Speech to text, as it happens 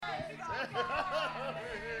range,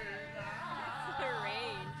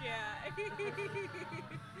 yeah.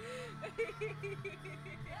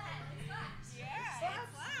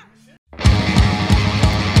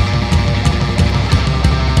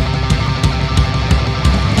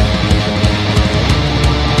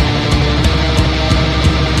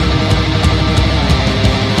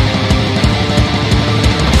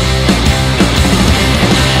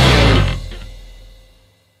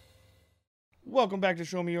 Welcome back to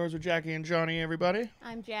Show Me Yours with Jackie and Johnny, everybody.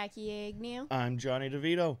 I'm Jackie Agnew. I'm Johnny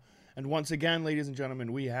DeVito. And once again, ladies and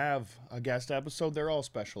gentlemen, we have a guest episode. They're all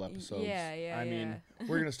special episodes. Yeah. I mean,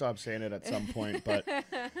 we're going to stop saying it at some point, but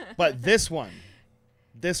this one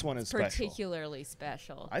is special. Particularly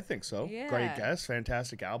special. I think so. Yeah. Great guest,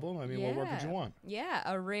 fantastic album. I mean, what more could you want? Yeah,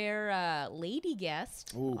 a rare lady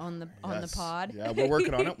guest on the pod. Yeah, we're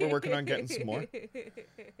working on it. We're working on getting some more.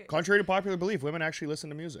 Contrary to popular belief, women actually listen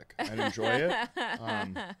to music and enjoy it.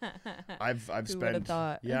 I've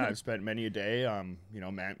spent many a day,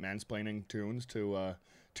 mansplaining tunes to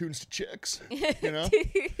chicks. You know,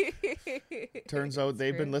 turns out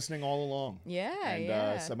they've been listening all along. Yeah,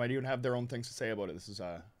 and some might even have their own things to say about it. This is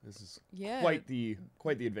quite the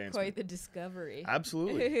advancement, quite the discovery.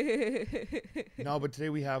 Absolutely. No, but today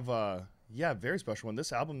we have a very special one.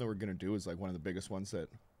 This album that we're gonna do is like one of the biggest ones that,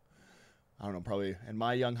 I don't know, probably in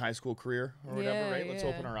my young high school career or whatever, right? Let's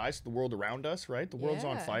open our eyes to the world around us, right? The world's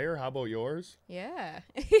on fire. How about yours? Yeah.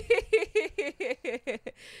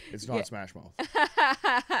 It's not Smash Mouth.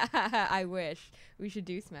 I wish. We should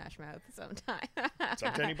do Smash Mouth sometime. It's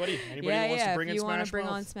up to anybody. Anybody who wants to bring in Smash Mouth. If you want to bring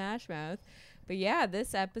on Smash Mouth. But yeah,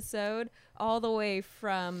 this episode, all the way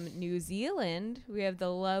from New Zealand, we have the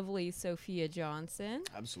lovely Sophia Johnson.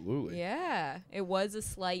 Absolutely. Yeah. It was a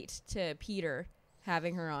slight to Peter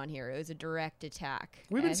having her on here. It was a direct attack.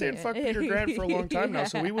 We've been saying fuck Peter Grant for a long time now,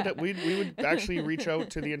 so we would actually reach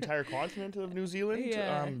out to the entire continent of New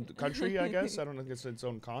Zealand, country, I guess. I don't know if it's its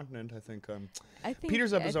own continent. I think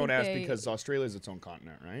Peter's up his own ass because Australia's its own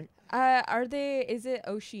continent, right? Is it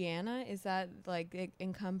Oceania? Is that like it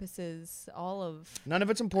encompasses all of? None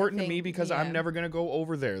of it's important to me because I'm never going to go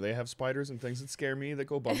over there. They have spiders and things that scare me that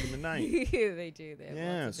go bump in the night. They do.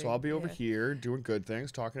 So I'll be over here doing good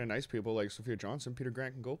things, talking to nice people like Sophia Johnson. Peter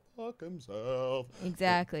Grant can go fuck himself.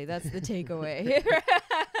 Exactly. That's the takeaway.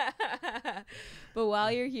 But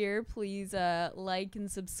while you're here, please like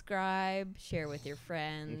and subscribe, share with your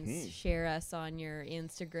friends, share us on your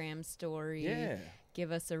Instagram story. Yeah.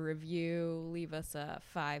 Give us a review, leave us a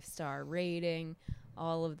 5-star rating,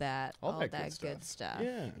 all of that, all that good stuff.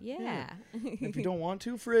 Yeah. If you don't want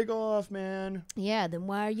to, frig off, man. Yeah, then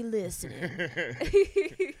why are you listening?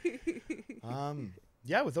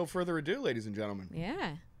 Without further ado, ladies and gentlemen.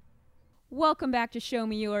 Yeah. Welcome back to Show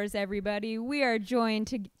Me Yours, everybody. We are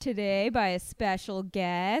joined today by a special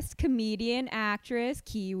guest, comedian, actress,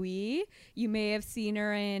 Kiwi. You may have seen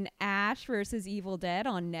her in Ash vs. Evil Dead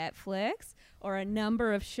on Netflix, or a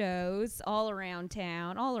number of shows all around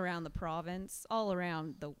town, all around the province, all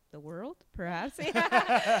around the world, perhaps. It's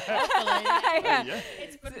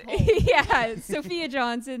been Sophia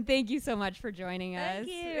Johnson, thank you so much for joining us. Thank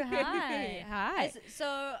you. Hi. Hi.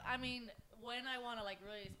 So, I mean, when I want to like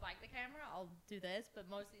really spike the camera, I'll do this, but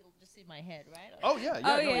mostly you'll just see my head, right? Like, you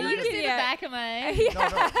can can see the back of my. No,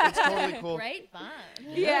 it's totally cool. Great fun.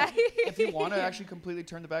 Yeah. If you want to actually completely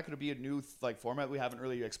turn the back, it'll be a new format we haven't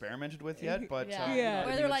really experimented with yet. But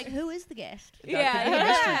Where they're like, "Who is the guest?" That could be a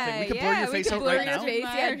mystery thing. We could blur your face out right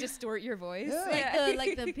now. Distort your voice.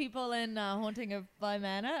 Like the people in Haunting of Bly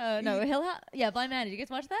Manor. Hill House. Yeah, Bly Manor. Did you guys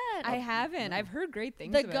watch that? I haven't. I've heard great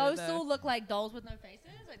things the about ghosts it, though. all look like dolls with no faces.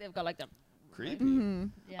 Like they've got like the. Creepy.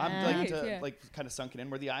 Yeah. I'm kind of sunken in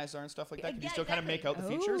where the eyes are and stuff like that. Can you still kind of make out the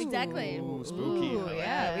features? Exactly. Ooh, spooky. Ooh,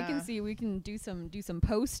 yeah. We can do some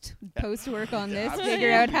post work on this.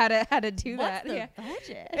 Figure out how to do What's that. the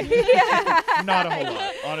budget? Not a whole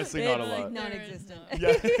lot. Honestly, not a lot. Like non-existent.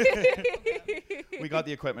 Yeah. We got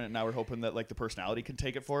the equipment and now we're hoping that like the personality can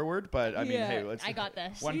take it forward. But I mean, hey, let's. I got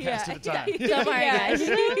this. One cast at a time. Don't worry, guys.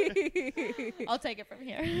 I'll take it from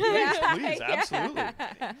here. Please, absolutely.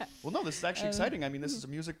 Well, no, this is actually exciting. I mean, this is a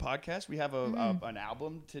music podcast. We have an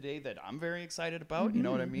album today that I'm very excited about. You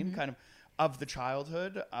know what I mean? Kind of the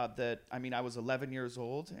childhood that, I mean, I was 11 years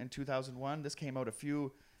old in 2001. This came out a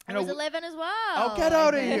few... I was 11 as well. Oh, get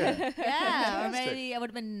out of here. Yeah, or maybe I would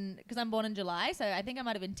have been, because I'm born in July, so I think I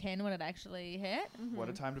might have been 10 when it actually hit. What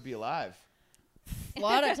a time to be alive.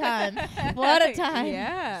 What a time. What a time.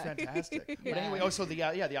 Yeah. It's fantastic. But anyway, so the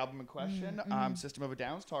album in question, System of a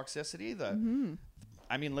Down's Toxicity,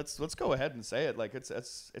 I mean, let's go ahead and say it. Like it's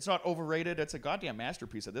not overrated. It's a goddamn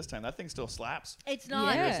masterpiece at this time. That thing still slaps. It's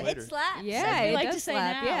not. Yeah. It slaps. Yeah, it like does to say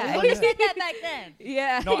slap. Now. Yeah. You said that back then.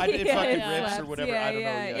 Yeah. No, it fucking Yeah. rips or whatever. Yeah, I don't know.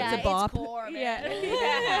 yeah, Yeah. It's a bop. Core, man.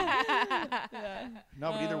 Yeah.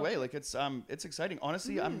 No, but either way, like it's exciting.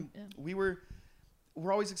 Honestly, we're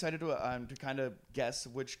always excited to kind of guess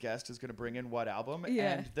which guest is going to bring in what album.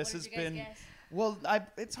 Yeah. And this has been. Guess? Well,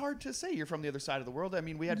 it's hard to say. You're from the other side of the world. I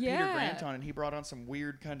mean, we had Peter Grant on, and he brought on some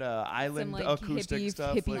weird kind of island like acoustic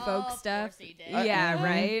stuff. Hippie like, folk of stuff. course he did. Yeah,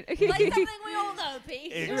 right. Like something we all know,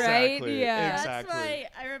 Pete. Exactly. Right, yeah. Exactly. That's why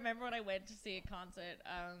I remember when I went to see a concert,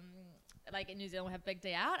 like in New Zealand, we have Big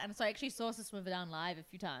Day Out, and so I actually saw System of a Down live a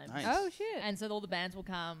few times. Nice. Oh shit. And so all the bands will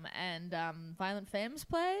come, and Violent Femmes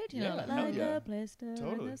played, you know, Yeah, like hell yeah. a place to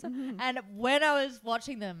Totally. and stuff. And when I was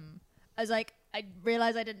watching them, I was like, I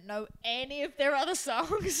realized I didn't know any of their other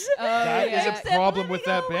songs. That is yeah. a problem with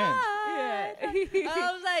that band. And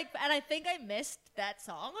I was like, and I think I missed that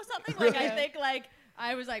song or something. Like I think like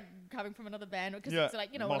I was like coming from another band because Yeah, it's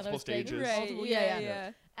like, you know, multiple one of those things. stages. Right. Multiple-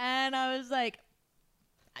 Yeah. And I was like,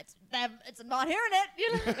 it's not hearing it.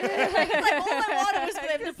 You know? It's like all I wanted was for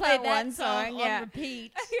them to Just play that that one song song, on yeah.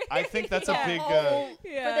 repeat. I think that's a big. For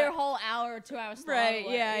Yeah. their whole hour, 2 hours. Right,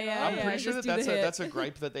 Slot, yeah, you know? yeah, I'm pretty sure just that do the hit. that's a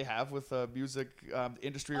gripe that they have with music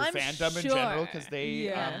industry or I'm fandom in sure. general because they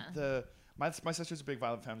Yeah. my sister's a big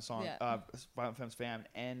Violent Femmes Violent Femmes fan,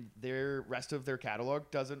 and their rest of their catalog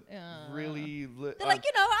doesn't really. They're like,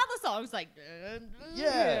 you know, other songs like.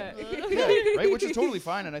 Yeah, right, which is totally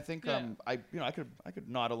fine, and I think I could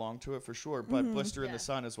nod along to it for sure. But Blister in the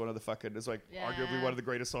Sun is one of the fucking arguably one of the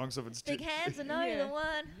greatest songs of its. Big hands, I know you're the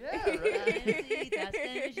one. Yeah,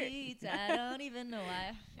 right. I don't even know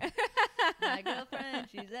why. My girlfriend,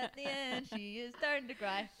 she's at the end. She is starting to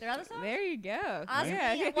cry. There are other songs? There you go. Ask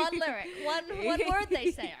Yeah. me one lyric, one word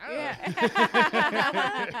they say.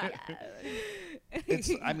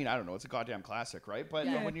 It's. I mean, I don't know. It's a goddamn classic, right? But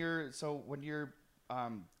Yeah. when you're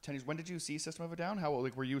 10s, when did you see System of a Down? How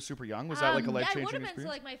were you super young? Was that like a life Yeah, it would changing have been experience? so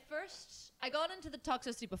like my first. I got into the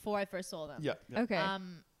Toxicity before I first saw them. Yeah. Okay.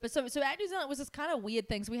 But so at New Zealand it was this kind of weird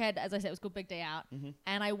thing. So we had, as I said, it was called Big Day Out,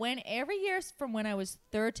 and I went every year from when I was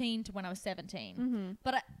 13 to when I was 17.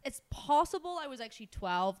 But it's possible I was actually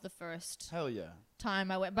 12 the first Hell yeah. time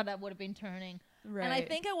I went, but I would have been turning. Right. And I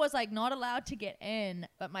think I was like not allowed to get in,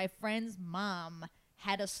 but my friend's mom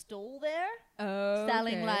had a stall there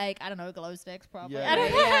selling like, I don't know, glow sticks probably. Yeah. I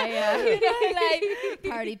don't know. Yeah. You know, like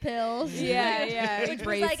party pills. Yeah. Which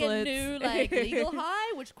was like a Bracelets. new like legal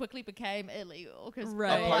high, which quickly became illegal. Cause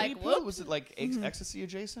Right. they were Party like, pill? whoops. Was it like ecstasy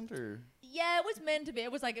adjacent or? Yeah, it was meant to be.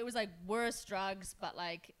 It was like worse drugs, but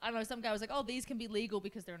like I don't know. Some guy was like, "Oh, these can be legal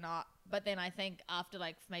because they're not." But then I think after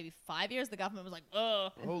like maybe 5 years, the government was like,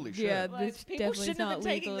 "Oh, Holy shit. Yeah, like, this people definitely shouldn't not have been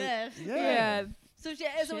taking legal. this." Yeah. So so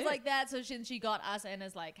it was Shit. like that. So she got us in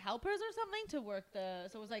as like helpers or something to work the.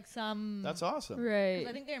 So it was like some. That's awesome. 'cause Right.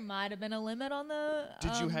 I think there might have been a limit on the.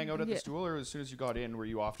 Did you hang out at yeah. the stool, or as soon as you got in, were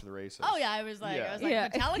you off to the races? Oh yeah, I was like, Yeah.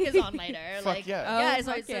 Metallica's on later. Fuck like, yeah. yeah. Oh,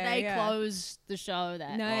 So, fuck so yeah, they yeah. closed the show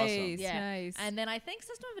that. Nice. Yeah. Nice. And then I think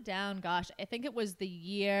System of a Down, gosh, I think it was the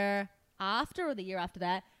year after or the year after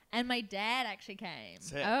that. And my dad actually came.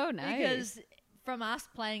 Sick. Oh, nice. Because from us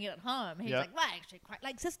playing it at home, he's Yeah. like, well, I actually quite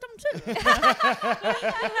like System too.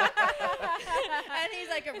 And he's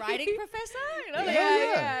like a writing professor, you know?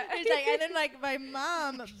 Yeah. He's like, and then like my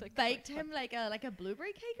mom baked him like a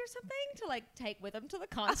blueberry cake or something to like take with him to the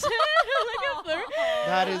concert. Like a blueberry.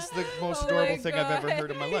 That is the most Oh adorable my thing I've ever God.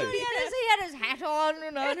 heard in my life. He had his hat on,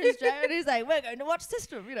 you know, and his jacket. And he's like, we're going to watch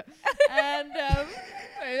System, you know. And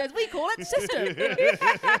as we call it, System. You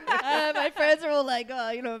know? My friends are all like,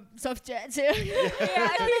 oh, you know, soft jazz. Yeah,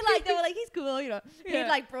 they were like, he's cool, you know. Yeah. He'd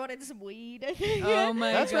like brought in some weed. Oh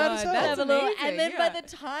my That's rad god, as hell. that's Have a little, amazing. and then yeah. by the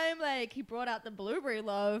time like he brought out the blueberry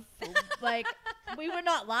loaf, like we were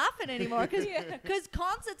not laughing anymore because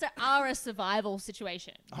concerts are a survival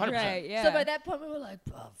situation. 100%. Right, yeah. So by that point we were like,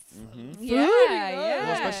 oh, yeah, Well,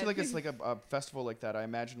 yeah. especially like it's like a festival like that. I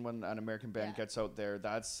imagine when an American band gets out there,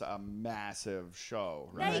 that's a massive show,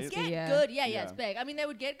 right? They get Yeah. good, Yeah. it's big. I mean, they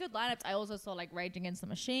would get good lineups. I also saw like Rage Against the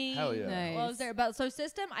Machine. Hell yeah. Nice. Well, I was there, but so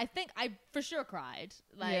System, I think I for sure cried.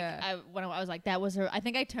 Like Yeah. when I was like, that was I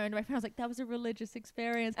think I turned to my friend. I was like, that was a religious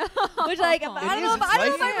experience. Which like I don't know if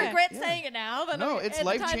I regret saying it now. But No, like, it's at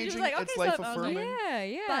the time, she was life-changing, like, it's okay, so I was life-affirming. like, Yeah,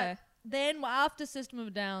 yeah. But then after System of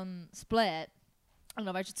a Down split. I don't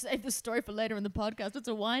know if I should save this story for later in the podcast. It's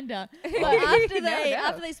a wind down. But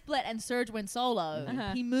after they split and Serge went solo,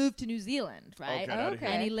 he moved to New Zealand, right? Get outta here.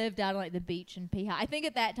 And he lived out on like the beach in Piha. I think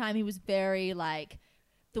at that time he was very like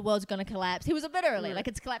the world's gonna collapse. He was a bit early, like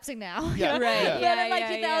it's collapsing now. Yeah, Right. Yeah. But in like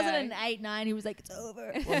 2008, 9, he was like, it's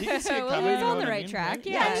over. Well, he can see it Well, coming, he was you know on what the I right mean, track, right?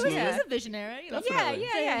 yeah, he was yeah. a visionary. Yeah, Definitely.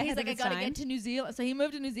 yeah, yeah. He's ahead like, of I his gotta time. get to New Zealand. So he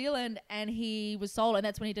moved to New Zealand, and he was solo, and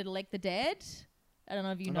that's when he did Elect the Dead. I don't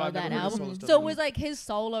know if you No, know I've never that heard of album. solo stuff, So it no. was like his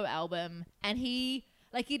solo album, and he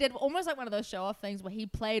did almost like one of those show off things where he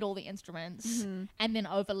played all the instruments and then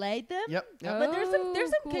overlaid them. Yep. But there's some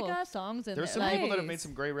cool. kick-ass songs in There's there. some people that have Nice. made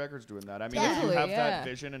some great records doing that. I mean, Yeah. if you have Totally, that yeah.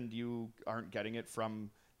 vision and you aren't getting it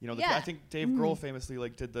from, you know, Yeah. I think Dave Grohl famously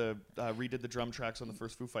like did the redid the drum tracks on the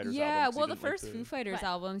first Foo Fighters Yeah, album. 'cause he well, the didn't like first Foo Fighters Right.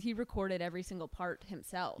 albums, he recorded every single part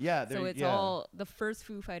himself. Yeah, so there- it's yeah. all the first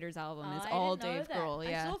Foo Fighters album is I all didn't know Dave that. Grohl.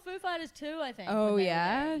 Yeah. I saw Foo Fighters too, I think. Oh when they were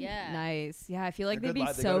yeah? there. Yeah. Nice. Yeah, I feel like They're they'd good be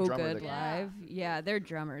live. They got a so drummer good that can- live. Yeah, their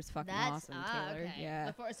drummer's fucking That's awesome, Taylor. okay.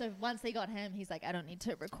 Yeah. So once they got him, he's like, I don't need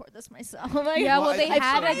to record this myself. I'm like, Yeah, Well, well, I they think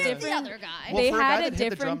had so, a yeah. different. the other guy. Well, They for a had guy a that hit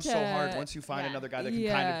the drums different, so hard, uh, once you find yeah. another guy that can kind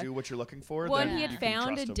Yeah. of do what you're looking for, Well, then and he you had can found trust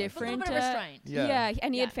a him, I think. different, bit of restraint. yeah,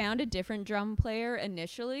 and he had Yeah. found a different drum player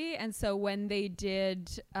initially, and so when they did,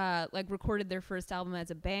 like, recorded their first album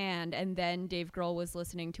as a band, and then Dave Grohl was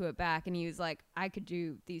listening to it back, and he was like, I could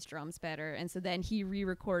do these drums better, and so then he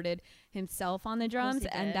re-recorded himself on the drums, he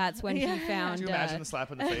and did. that's when Yeah. he found. Could you imagine the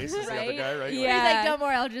slap in the face as the other right? guy, right? Yeah. He's like, don't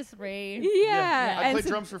worry, I'll just read. Yeah, I and played so-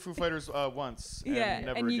 drums for Foo Fighters once, and Yeah,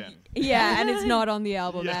 never and again. yeah, and it's not on the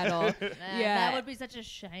album Yeah. at all. Man, Yeah. that would be such a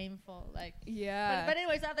shameful, like. Yeah. But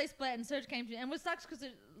anyways, after they split and Serge came to, and it sucks because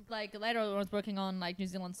like later when I was working on like New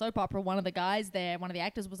Zealand soap opera, one of the guys there, one of the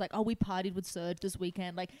actors was like, "Oh, we partied with Serge this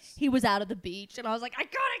weekend." Like he was out at the beach, and I was like, "I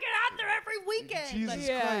gotta get out there every weekend." Jesus Like,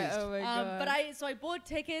 yeah. Christ. Oh my god. but I bought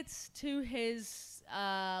tickets to his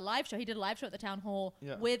live show. He did a live show at the town hall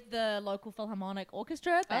Yeah. with the local Philharmonic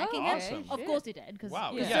Orchestra backing him. awesome. Of course he did, because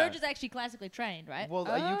Wow, yeah. Serge is actually classically trained, right? Well,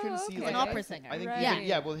 you can see okay. He's like an opera singer. I think Right. even,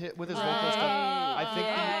 yeah, well, with his vocal stuff, I think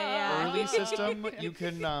yeah. the early system you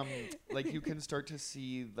can like you can start to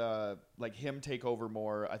see the like him take over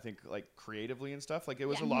more. I think like creatively and stuff. Like it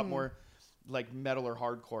was a lot more like metal or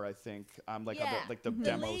hardcore. I think like like the the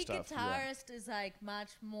demo lead stuff. Yeah. guitarist is like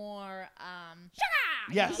much more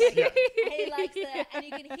Yes. you know, Yeah. he likes that, and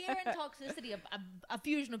you can hear in Toxicity a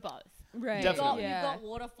fusion of both. right. Definitely. You've Yeah. got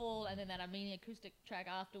Waterfall, and then that Armenian acoustic track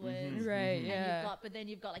afterwards. Right. And Yeah. but then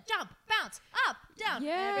you've got like jump, bounce, up, down.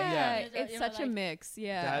 Yeah, and everything. it's You know, such a like, mix.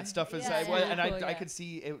 Yeah, That stuff is, Yeah. well, and Cool, I yeah. could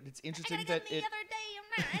see it's I interesting gotta that get it. the other day.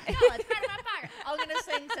 It's part of my pocket. I'm gonna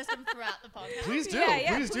sing System throughout the podcast. Please do,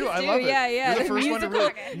 Yeah, please do. please I do. love it. Yeah, yeah. You're the first one to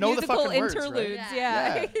really know the musical fucking words, right? interludes.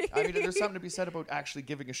 Yeah. Yeah. I mean, there's something to be said about actually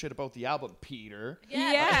giving a shit about the album, Peter.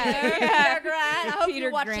 Yeah. Peter Grant. I hope Peter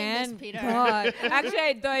you're watching Grant. this, Peter. God.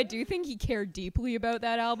 Actually, though I do think he cared deeply about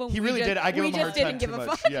that album. He We really just- did. I give we him a hard just time didn't too give a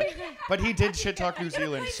much. fuck. Yeah, but he did shit talk New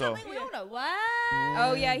Zealand, so. Something we all know. What?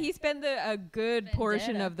 Oh yeah, he spent a good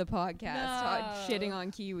portion Vendetta. of the podcast No. shitting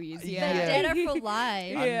on Kiwis. Yeah. Yeah. Vendetta for life.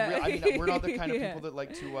 Yeah. I mean, we're not the kind of Yeah. people that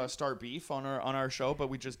like to start beef on our show, but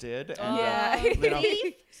we just did. And, Yeah. you know,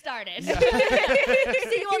 Beef started. See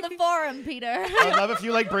you on the forum, Peter. I'd love if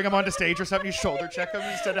you like bring him onto stage or something, you shoulder check him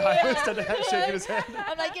instead of shaking his hand.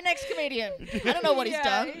 I'm like, your next comedian. I don't know what he's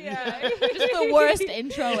Yeah, done. Yeah. Just the worst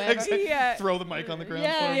intro ever. Exactly. Yeah. Throw the mic on the ground for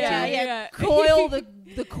Yeah, him yeah, too. yeah. Yeah. Coil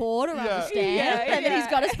the cord around Yeah. the stand, Yeah, and then he's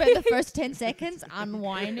yeah. got to spend the first 10 seconds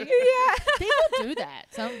unwinding. Yeah. People do that.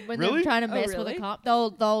 When Really? they're trying to Oh, mess with really? a cop,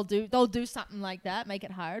 they'll do something like that, make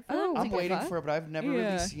it hard for them. Oh, I'm Okay, waiting fuck. for it, but I've never really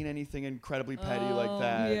Yeah. seen anything incredibly petty like Oh,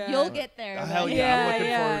 that. yeah. You'll get there. Hell buddy. yeah, I'm looking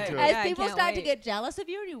Yeah, forward to yeah. it. As I people can't start to wait. get jealous of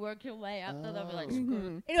you and you work your way up, they'll be like, Oh.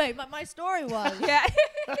 screw. Anyway, my story was Yeah.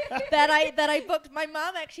 that I booked. My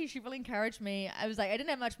mom actually, she really encouraged me. I was like, I didn't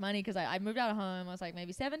have much money because I moved out of home. I was like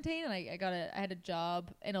maybe 17, and I had a job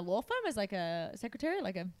in a law firm as like a secretary,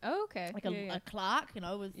 like a Oh, okay. a clerk, you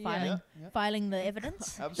know, with Yeah. filing Yeah. filing the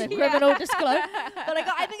evidence, the Absolutely. criminal disclosure. But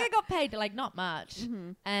I think I got paid like not much,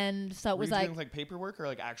 and so it Were was you like doing like paperwork or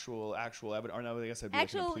like actual evidence? Or no, I guess I'd be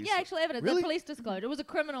looking at police. actual evidence. Really? The police disclosure. It was a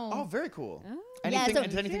criminal. Oh, very cool. Oh. Anything? so-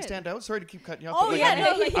 did anything Shit. stand out? Sorry to keep cutting you off. Oh, but, like, yeah, I, mean,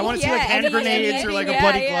 no, like- I want to see like Yeah, hand anything, grenades or like a yeah,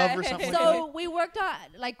 bloody yeah. glove or something. So we worked on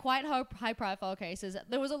like quite high profile cases.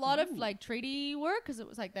 There was a lot of like treaty work because it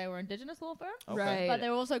was like they were indigenous law firm. Okay. Right. But they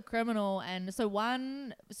were also criminal, and so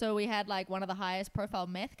we had like one of the highest profile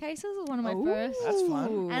meth cases. Was one of my first, That's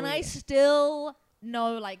fun. Ooh. and I still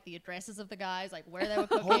know like the addresses of the guys, like where they were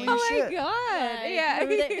cooking. Holy Oh my shit. god. like, Yeah. who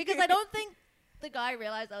they- because I don't think the guy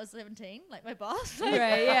realized I was 17, like my boss. Right,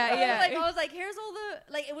 yeah, yeah. I was like, here's all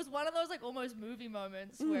the like. It was one of those like almost movie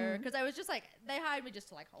moments where because I was just like they hired me just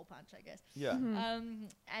to like hole punch, I guess. Yeah.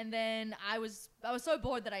 And then I was so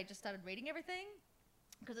bored that I just started reading everything.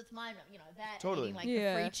 because it's mine, you know, that Totally. eating like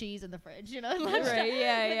the free cheese in the fridge, you know. Right,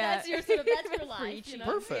 yeah. That's your sort of, that's your life, you know.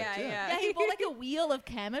 Perfect. Yeah, he bought like a wheel of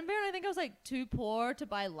camembert, and I think I was like too poor to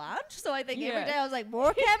buy lunch, so I think every day I was like,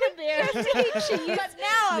 more camembert to eat cheese. But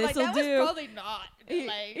now I'm like, that was probably not like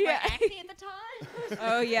my acne at the time.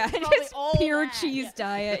 Oh yeah, just pure cheese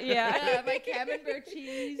diet. Yeah, my camembert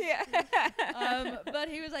cheese. Yeah. But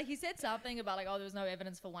he was like, he said something about like, oh, there was no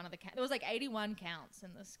evidence for one of the counts. There was like 81 counts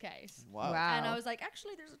in this case. Wow. And I was like,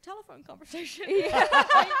 actually, there's a telephone conversation. Literally.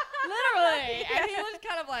 And he was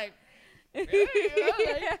kind of like, and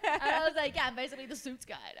I was like, yeah, I'm basically the Suits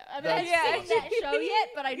guy. I mean, I hadn't seen that show yet,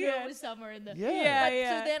 but I knew it was somewhere in the.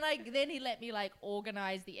 So then he let me like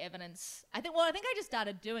organize the evidence. I think I just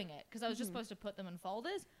started doing it because I was just supposed to put them in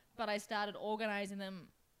folders, but I started organizing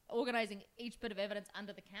each bit of evidence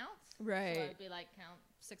under the counts. Right. So it would be like count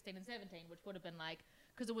 16 and 17, which would have been like,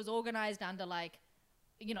 because it was organized under like,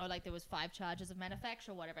 you know, like there was 5 charges of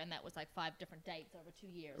manufacture or whatever, and that was like 5 different dates over 2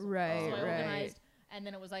 years. Right, so I organized, and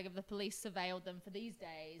then it was like if the police surveilled them for these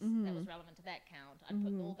days, that was relevant to that count. I'd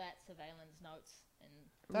put all that surveillance notes in.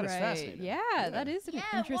 That is fascinating. Yeah, that is an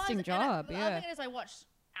interesting job. The other thing is I watched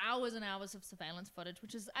hours and hours of surveillance footage,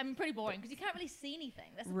 which is, I mean, pretty boring because you can't really see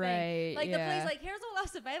anything. That's the thing. Like the police, like, here's all our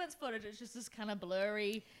surveillance footage. It's just this kind of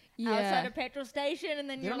blurry outside a petrol station, and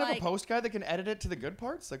then you're don't like, have a post guy that can edit it to the good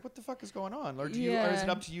parts. Like, what the fuck is going on? Or do you? Or is it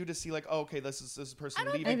up to you to see like, oh, okay, this is person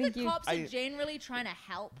leaving? I think the cops are generally trying to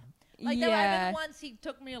help. Like, I remember once he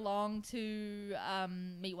took me along to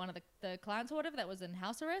meet one of the clients or whatever that was in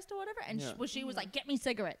house arrest or whatever, and she was like, get me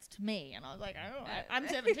cigarettes to me. And I was like, oh, I'm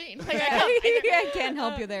 17. Like, I can't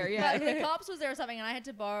help you there. Yeah. But the cops was there or something, and I had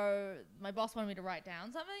to borrow, my boss wanted me to write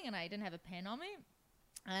down something, and I didn't have a pen on me.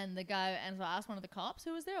 And the guy, and so I asked one of the cops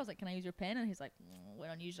who was there, I was like, can I use your pen? And he's like, we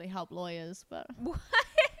don't usually help lawyers, but. What?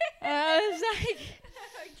 I was like,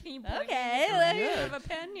 okay, like, you have a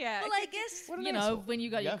pen, Well, I guess you know when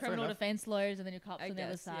you got your criminal defense lawyers and then your cops on the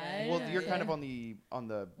other side. Well, you're kind of on the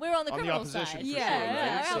we're on the criminal opposition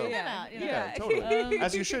side. For sure, right? Yeah, totally.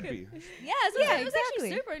 As you should be. It was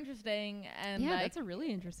actually super interesting, and that's a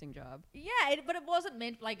really interesting job. Yeah, but it wasn't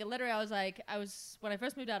meant like literally. I was when I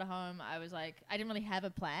first moved out of home, I was like, I didn't really have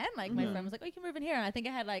a plan. Like my friend was like, oh, you can move in here, and I think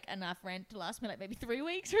I had like enough rent to last me like maybe 3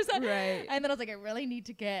 weeks or something. Right. And then I was like, I really need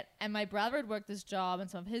to get. And my brother had worked this job, and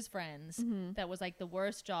some of his friends that was like the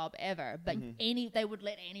worst job ever. But they would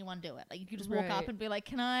let anyone do it. Like you could just walk up and be like,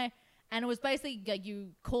 "Can I?" And it was basically like you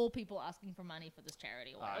call people asking for money for this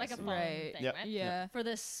charity, or like a phone thing, right? Yeah. For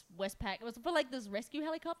this Westpac, it was for like this rescue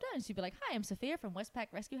helicopter, and she'd be like, "Hi, I'm Sophia from Westpac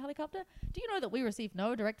Rescue Helicopter. Do you know that we receive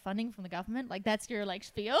no direct funding from the government? Like that's your like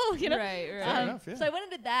spiel, you know?" Right. Fair enough, So I went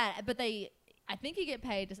and did that, but I think you get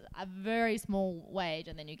paid just a very small wage,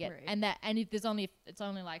 and then you get it's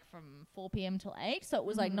only like from 4 p.m. till 8, so it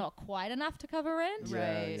was like not quite enough to cover rent.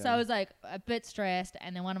 Right. So I was like a bit stressed,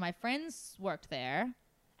 and then one of my friends worked there.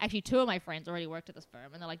 Actually, 2 of my friends already worked at this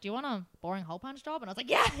firm, and they're like, "Do you want a boring hole punch job?" And I was like,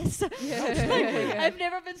 "Yes." I've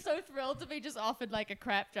never been so thrilled to be just offered like a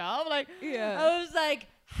crap job. Like, I was like,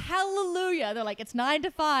 "Hallelujah!" They're like, "It's 9 to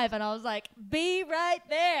 5," and I was like, "Be right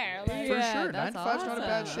there." Like, for sure, 9 to 5 is not a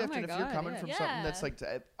bad shift, and if you're coming from something that's like,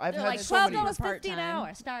 I've had like so many $12.50 an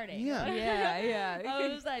hour starting. Yeah. I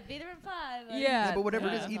was like, "Be there at 5." Like, yeah, but whatever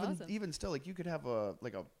it is, even still, like you could have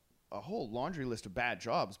a whole laundry list of bad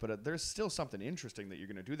jobs, but there's still something interesting that you're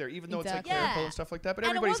going to do there, even though it's like clerical and stuff like that. But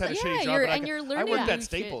everybody's had a shitty job. I worked at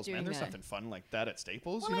Staples, man. There's something fun like that at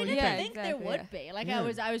Staples. Well, you know, I didn't think there would be. Like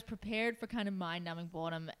I was prepared for kind of mind-numbing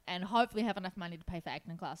boredom, and hopefully have enough money to pay for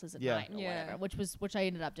acting classes at night or whatever, which I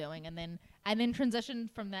ended up doing, and then transitioned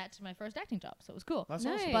from that to my first acting job. So it was cool. That's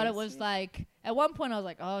awesome. But it was like at one point I was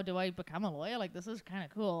like, oh, do I become a lawyer? Like this is kind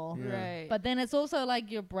of cool. Right. But then it's also like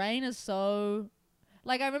your brain is so.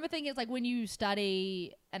 Like, I remember thinking it's like when you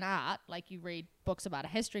study an art, like you read books about a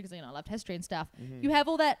history, because, I loved history and stuff, you have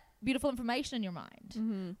all that beautiful information in your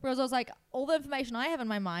mind. Whereas I was like, all the information I have in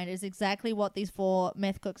my mind is exactly what these 4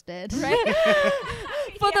 meth cooks did for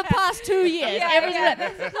the past 2 years. So I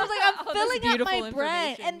was like, I'm filling up my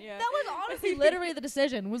brain. And that was honestly literally the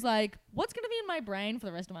decision, was like, what's going to be in my brain for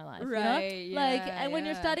the rest of my life? Right. You know? And when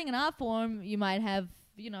you're studying an art form, you might have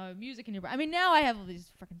music in your brain. I mean, now I have all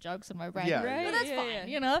these fucking jokes in my brain. Yeah. Right. But that's fine,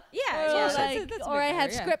 you know? Or I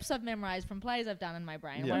have scripts I've memorized from plays I've done in my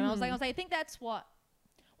brain. Yeah. And I was like, I think that's what...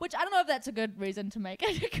 Which, I don't know if that's a good reason to make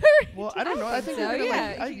it a career. Well, I don't know. I think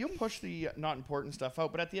so, you'll push the not important stuff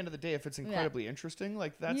out, but at the end of the day, if it's incredibly interesting,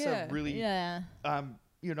 like that's a really,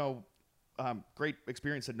 great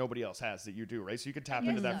experience that nobody else has that you do, right? So you can tap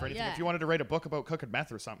into that for anything. If you wanted to write a book about cooking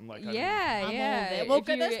meth or something like that. Well, at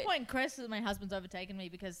this point, Chris, my husband's overtaken me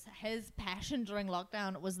because his passion during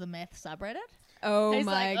lockdown was the meth subreddit. Oh He's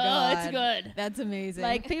my like, god, oh, it's good. That's amazing.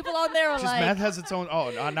 Like people on there are Just like, meth has its own. Oh,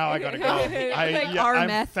 now I gotta go. our I'm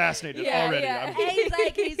meth. fascinated Yeah, already. yeah.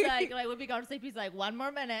 he's like when we go to sleep, he's like 1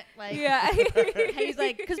 more minute. Like, yeah. he's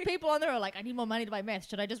like, because people on there are like, I need more money to buy meth.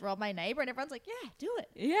 Should I just rob my neighbor? And everyone's like, yeah, do it.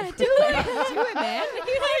 Yeah, do it. Do it, man.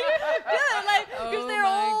 Like, because Oh they're my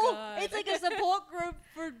all, God. it's like a support group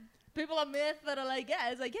for people on meth that are like,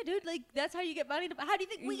 yeah, it's like, yeah, dude, like, that's how you get money to buy. How do you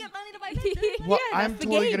think we get money to buy meth? Dude? Like, Well, Yeah, I'm that's the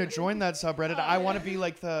totally game. gonna join that subreddit. I want to be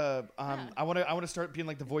like the Yeah. I want to start being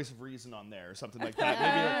like the voice of reason on there or something like that. Oh,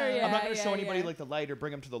 Maybe like, I'm not yeah, gonna show yeah, anybody yeah. like the light or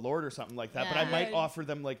bring them to the Lord or something like that. But I Yeah. might Yeah. offer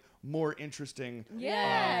them like more interesting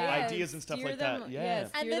Yeah, ideas and stuff steer like them- that. yeah, Yeah.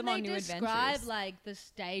 steer And them then on they new describe adventures. like the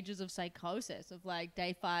stages of psychosis of like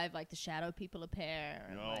day 5, like the shadow people appear.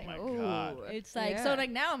 And, Oh like, my Ooh. God. it's like, Yeah. so like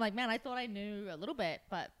now I'm like, man, I thought I knew a little bit,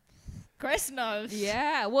 but Chris knows.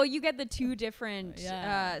 Yeah, well, you get the two different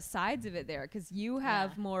Yeah. sides of it there, because you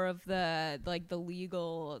have more of the like the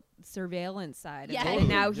legal surveillance side Yeah. of it, and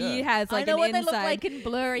now Totally, he yeah. has like I know an what inside. they look like in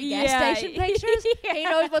blurry Yeah. gas station pictures. He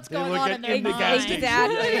knows what's They going look on at in their in the mind. gas station.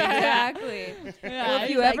 Exactly, Yeah. exactly. Yeah, Well, if he's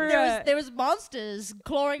you like, ever, there was monsters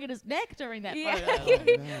clawing at his neck during that Yeah. photo.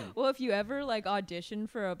 Oh, man. Well, if you ever like audition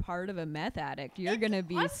for a part of a meth addict, you're gonna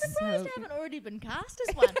be I'm surprised so. I haven't already been cast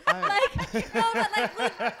as one. Like, no, but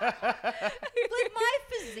like with my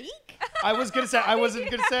physique. I wasn't gonna say.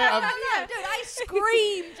 Yeah, dude, I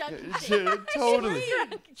scream junkie shit. Totally.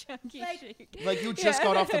 Junkie Like- chic. Like you just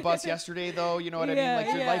got off the bus yesterday, though. You know what I mean? Yeah, Like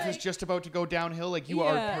your yeah. life is just about to go downhill. Like you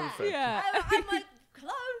are perfect. Yeah. I'm like,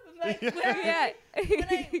 hello. Like, Yeah.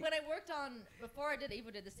 when I worked on, before I did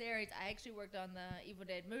Evil Dead the series, I actually worked on the Evil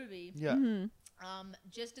Dead movie. Yeah. Mhm.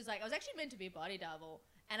 Just as like, I was actually meant to be a body double,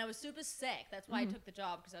 and I was super sick. That's why I took the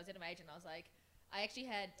job, because I was in a major, and I was like, I actually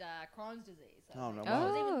had Crohn's disease. So I was Oh, no, like, I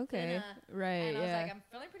was wow. even Oh, okay. thinner, Right, And I was yeah. like, I'm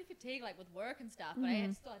feeling pretty fatigued, like with work and stuff, but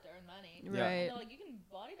I still had to earn money. Yeah. Right. And they're like, you can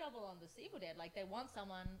body double on this Evil Dead. Like, they want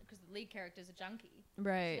someone, because the lead character is a junkie.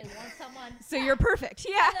 Right. They want someone. So you're perfect.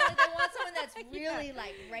 Yeah. They want someone that's really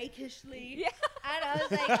like rakishly. Yeah. And I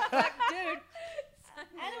was like, fuck, dude.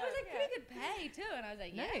 And it was like pretty good pay too. And I was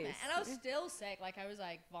like, yeah, man. Nice. And I was still sick. Like I was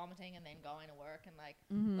like vomiting and then going to work and like,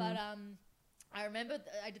 Mm-hmm. but I remember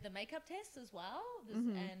I did the makeup test as well.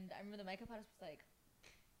 And I remember the makeup artist was like,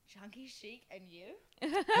 Chunky Chic and you?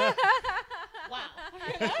 Wow. You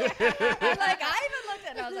know? And, like I even looked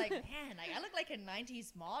at it and I was like, man, like I look like a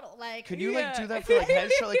 90s model. Like Could you like Yeah. do that for like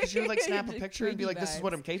headshot? Like could you like snap a Just picture and be like, Twinkie "This is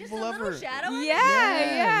what I'm just a capable of"? little Or shadow. on Yeah, it? yeah.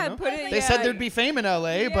 Yeah, you know? Put it. they said there'd be fame in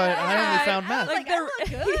LA, but I only Yeah. found I meth. was like, Like I look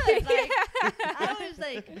good. Like, I was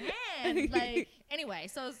like, man. Like, anyway,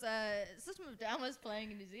 so System of a Down was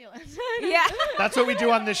playing in New Zealand. Yeah. That's what we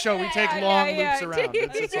do on this show. We take Yeah, long yeah, loops yeah. around.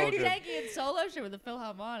 It's all Doing good. Yankee and solo show with the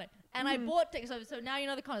Philharmonic. And I bought tickets. So now you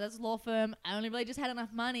know the concept. That's a law firm. I only really just had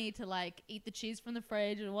enough money to like eat the cheese from the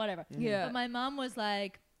fridge or whatever. Yeah. But my mom was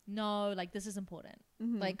like, no, like this is important.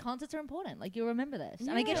 Like concerts are important. Like you'll remember this.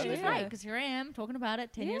 And I Yeah, guess she was yeah. right, because here I am talking about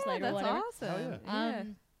it 10 years later or That's whatever. awesome. Hell Yeah.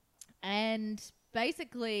 And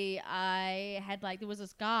basically I had like, there was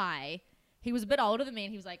this guy, he was a bit older than me,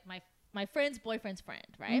 and he was like my friend's boyfriend's friend,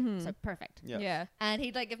 right? So perfect. Yeah. Yeah. And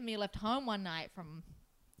he'd like given me a lift home one night from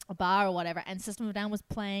a bar or whatever, and System of a Down was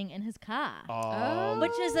playing in his car, Oh.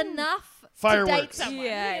 which is enough Fireworks. to date someone.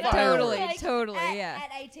 Yeah, you know? totally, Like, totally, at, yeah. At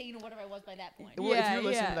 18 or whatever I was by that point. Well, if Yeah, you're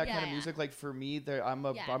listening yeah. to that Yeah, kind of yeah. music, like for me, I'm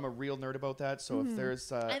a Yeah. real nerd about that. So if there's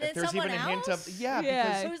then if there's even someone a hint of else? yeah,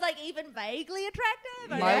 Yeah. It was like even vaguely attractive.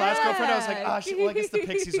 because I my guess. last girlfriend, I was like, Yeah. well, I guess the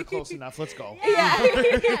Pixies are close enough. Let's go. Yeah.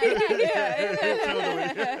 Yeah.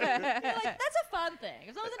 Like, that's a fun thing.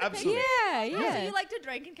 If someone's in a Absolutely. picture, Yeah, so yeah. you like to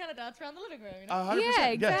drink and kind of dance around the living room. You know? 100%. Yeah,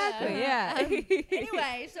 yes. exactly. Yeah.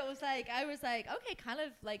 Anyway, so it was like I was like, okay, kind of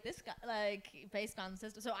like this guy, like based on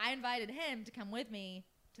System. So I invited him to come with me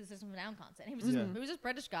to the System of a Down concert. He was just, Yeah. he was this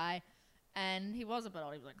British guy, and he was a bit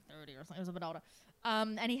older. He was like 30 or something. He was a bit older,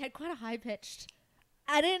 and he had quite a high pitched.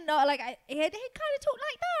 I didn't know, like he kind of talked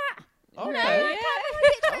like that. Okay. You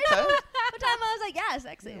know, Okay. But time I was like, yeah,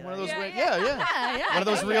 sexy. One of like, those, Yeah, yeah. yeah, One of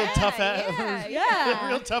those real tough, yeah.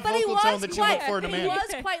 real tough But he vocal tone was that you look for in a He man.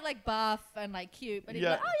 was quite like buff and like cute, but he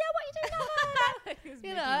Yeah. was like, oh yeah, what you doing?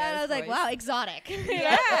 You know, and I was like, wow, exotic. Yeah, You know, yeah.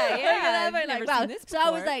 I was I've like, never wow. seen this So I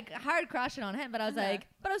was before. like hard crushing on him, but I was Uh-huh. like,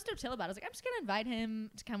 but I was still chill about it. I was like, I'm just gonna invite him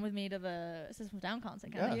to come with me to the System of a Down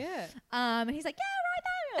concert. Kind of thing. Yeah. And he's like, yeah, right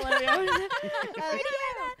there. Or whatever.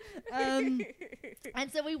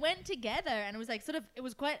 And so we went together, and it was like it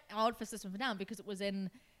was quite odd for System of a Down because it was in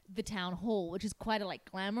the town hall, which is quite a like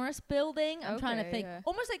glamorous building. I'm trying to Okay, think, yeah.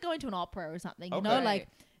 almost like going to an opera or something. You Okay. know, Right. like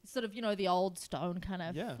sort of, the old Stone kind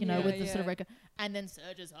of, with the sort of record. And then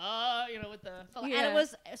Serge's, with the... And it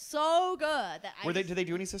was so good that did they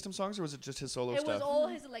do any System songs, or was it just his solo stuff? It was all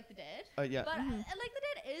his Elect the Dead. Yeah. But Elect the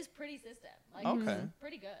Dead is pretty System. Like, okay. It's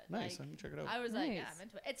pretty good. Nice. Let me check it out. I was like, yeah, I'm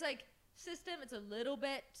into it. It's like System. It's a little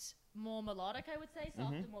bit more melodic, I would say.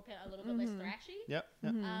 Softer, more a little bit less thrashy. Yep.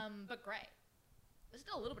 But great. There's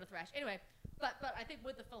still a little bit of thrash. Anyway, but I think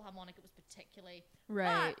with the Philharmonic, it was particularly...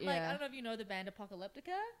 Right, but, like, I don't know if you know the band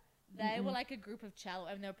Apocalyptica. They were like a group of cello...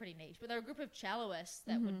 I mean, they were pretty niche, but they were a group of celloists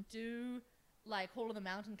that would do, like, Hall of the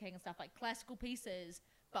Mountain King and stuff, like classical pieces,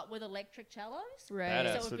 but with electric cellos. Right.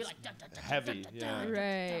 Badass. So it would be like... heavy, yeah.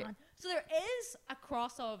 Right. So there is a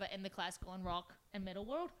crossover in the classical and rock and metal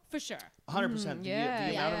world, for sure. 100%.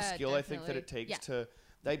 The amount of skill definitely. I think that it takes to...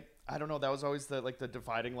 I don't know. That was always the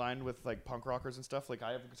dividing line with like punk rockers and stuff. Like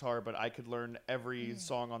I have a guitar, but I could learn every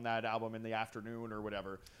song on that album in the afternoon or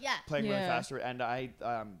whatever. Yeah. Playing really faster. And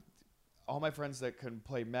all my friends that can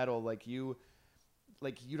play metal, you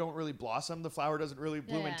don't really blossom. The flower doesn't really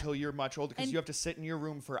bloom until you're much older, because you have to sit in your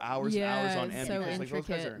room for hours and hours on end, because like those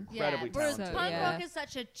guys are incredibly talented. Punk rock is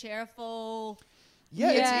such a cheerful. You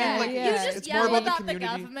just it's yell more about the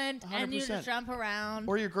government 100%. And you just jump around.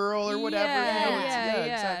 Or your girl or whatever.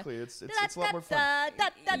 Exactly. It's a lot more fun.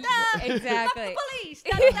 Exactly. Police.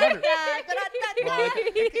 There's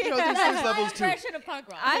levels too. Of punk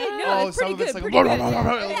rock. I know. It's some of it's like a little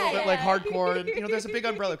bit like hardcore, and there's a big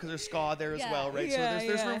umbrella because there's ska there as well, right? So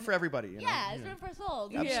there's room for everybody. There's room for us all.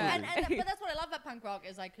 Absolutely. But that's what I love about punk rock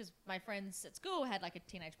is like, because my friends at school had like a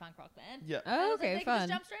teenage punk rock band. Yeah. Oh, okay, they fun. just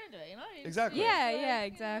jump straight into it, Exactly. Yeah,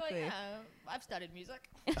 exactly. I've studied music.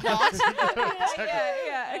 Yeah,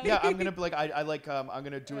 I'm gonna be like I'm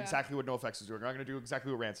gonna do exactly what NoFX is doing. Or I'm gonna do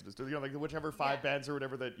exactly what Rancid is doing. Like whichever 5 bands or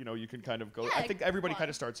whatever that you can kind of go. I think everybody kind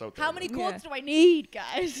of starts out there. How many chords do I need,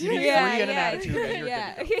 guys? You need 3 and an attitude, and you're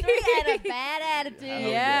good to go. 3 and a bad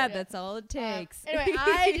attitude. Yeah, that's all it takes. Anyway,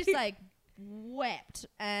 I just like wept,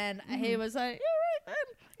 and he was like,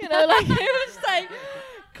 "You're right, man." Like he was like.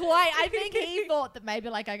 Quite. I think he thought that maybe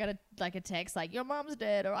like I got a text like your mom's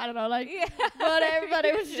dead, or I don't know, like. But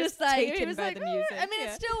everybody was just like, he was like, the music. I mean,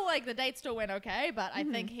 it's still like the date still went okay, but I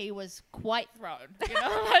think he was quite thrown.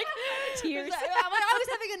 Like Tears. I was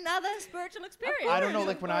having another spiritual experience. I don't know,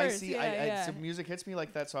 like when I see, so music hits me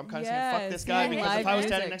like that, so I'm kind of saying fuck this guy, because if I was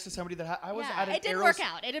standing next to somebody that I was at an it didn't work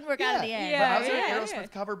out. It didn't work out in the end. But I was at an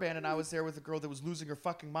Aerosmith cover band, and I was there with a girl that was losing her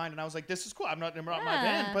fucking mind, and I was like, this is cool. I'm not my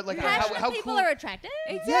band, but like how people cool are attractive.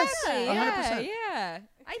 Exactly. 100%. Yeah.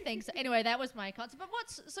 I think so. Anyway, that was my concept. But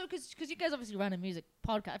because you guys obviously run a music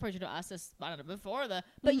podcast. I probably should have asked this, I don't know, before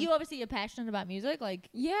but you obviously are passionate about music, like.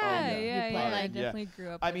 I definitely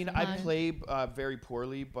grew up. I mean, I play very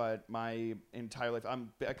poorly, but my entire life,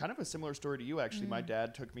 I'm kind of a similar story to you actually. My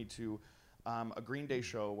dad took me to a Green Day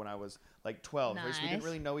show when I was like 12. Right? So we didn't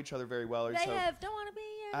really know each other very well. Don't want to be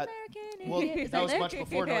American. Well, that was much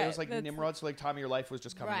before. No, it was like Nimrod. So like Time of Your Life was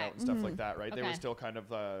just coming out and stuff like that, right? They were still kind of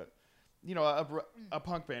a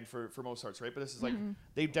punk band for most parts, right? But this is like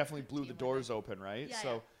they definitely blew the doors open, right?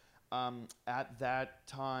 At that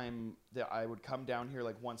time, I would come down here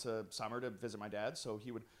like once a summer to visit my dad. So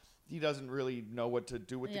he doesn't really know what to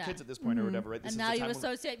do with the kids at this point or whatever, right? This and now you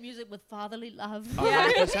associate music with fatherly love.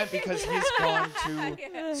 100%, because he's gone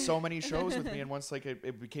to so many shows with me, and once like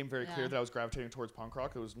it became very clear that I was gravitating towards punk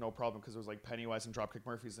rock, there was no problem, because it was like Pennywise and Dropkick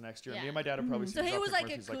Murphys the next year. Me and my dad have probably seen Dropkick Murphys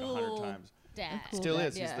like 100 times. Dad. Still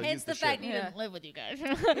is. Hence the fact he didn't live with you guys. Yeah,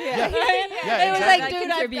 it was like,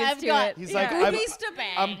 dude, I've got. He's like,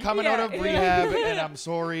 I'm coming out of rehab, and I'm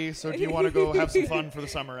sorry. So do you want to go have some fun for the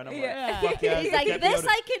summer? And I'm like, fuck yeah. He's like, this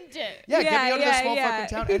I can do. Yeah, get me out of this small fucking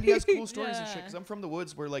town. And he has cool stories and shit, because I'm from the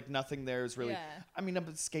woods where like nothing there is really. I mean, I'm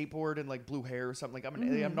a skateboard and like blue hair or something. Like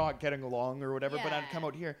I'm not getting along or whatever. But I'd come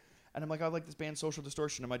out here. And I'm like, I like this band, Social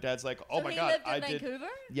Distortion. And my dad's like, oh my God, I did. Vancouver?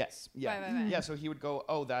 Yes. Yeah. Right. Yeah. So he would go,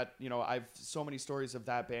 I've so many stories of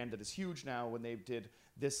that band that is huge now when they did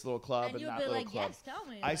this little club and that little like, club. Yes, tell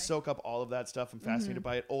me. I soak up all of that stuff. I'm fascinated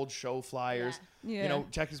by it. Old show flyers.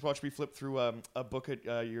 Jackie's watched me flip through a book at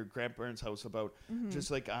your grandparents' house about just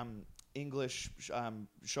like English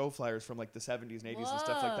show flyers from like the 70s and 80s and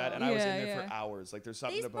stuff like that, and I was in there for hours. Like there's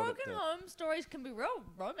something These about broken home stories can be real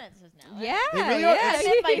romances now. Yeah, they really are. I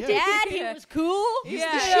met my dad. He was cool. He's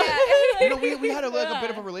the shit. We had a bit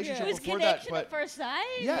of a relationship before that, but at first sight.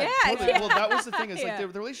 Totally. Well, that was the thing. Is like the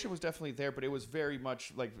relationship was definitely there, but it was very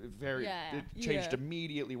much like it changed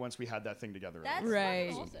immediately once we had that thing together. That's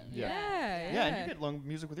right. Awesome. And you get long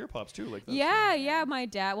music with your pops too, like my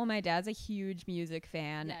dad's a huge music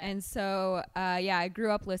fan, and so I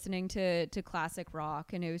grew up listening to classic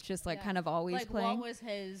rock, and it was just like kind of always playing. What was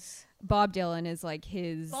his Bob Dylan is like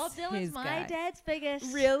his. Bob Dylan's his my guy. dad's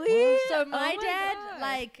biggest. Really? So my Oh dad, God.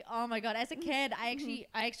 like, oh my god, as a kid, I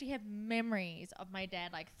actually have memories of my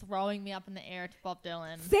dad like throwing me up in the air to Bob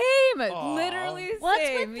Dylan. Same, Aw. literally What's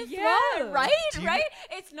same. with the yeah, throw? right, Do you- right.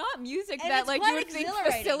 It's not music And that it's like quite you would think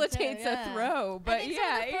exhilarating facilitates too, yeah. a throw, I but think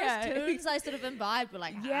yeah, some of the first tunes I sort of imbibed were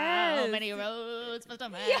like, how Yes. many roads must a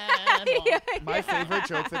man yeah. walk? My favorite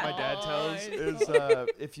joke that my dad tells is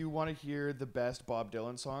if you want to hear the best Bob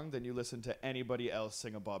Dylan song, then you listen to anybody else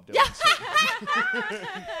sing a Bob Dylan song.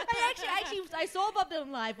 I saw Bob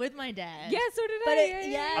Dylan live with my dad. Yeah, so did But I. it-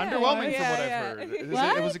 yeah. Underwhelming Yeah, from what yeah. I've heard.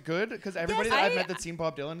 What? Was it good? Because everybody Yes, that I've I- met that's seen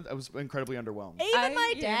Bob Dylan, I was incredibly underwhelmed. Even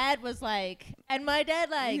my yeah. dad was like, and my dad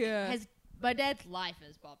like Yeah. has my dad's life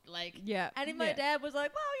is Bob like. Yeah. And then my yeah. dad was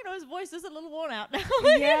like, well, you know, his voice is a little worn out now.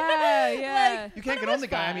 Yeah, yeah. You can't But get it on the was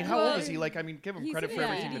guy. I mean, how fun. old is he? Like, I mean, give him He's credit in for his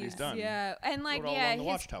everything that 80s, he's done. Yeah, and like Wrote all yeah, along the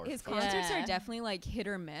Watchtower. his concerts are Yeah. definitely like hit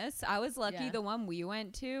or miss. I was lucky Yeah. the one we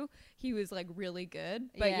went to, he was like really good.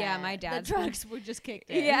 But yeah, my dad's the been- drugs were just kicked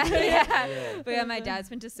in. Yeah, yeah. Yeah. But yeah, my dad's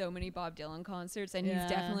been to so many Bob Dylan concerts, and he's Yeah.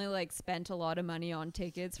 definitely like spent a lot of money on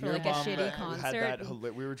tickets for Your like a mom shitty had concert.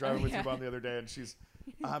 that we were driving with yeah. your mom the other day, and she's,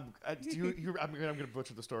 I'm gonna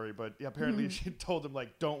butcher the story, but yeah, apparently she told him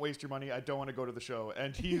like, don't waste your money. I don't want to go to the show,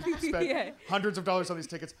 and he spent Yeah. hundreds of dollars on these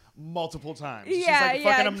tickets multiple times. She's Yeah, like,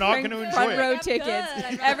 fucking, I'm not front- gonna enjoy front it. row I'm tickets good,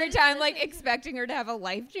 I'm every good. time, like expecting her to have a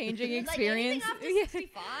life changing Like, experience. anything after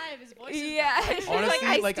 65, his voice is Yeah. gone. She's Honestly,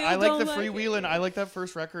 I like still I like don't the like it. freewheeling. I like that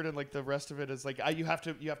first record, and like the rest of it is like you have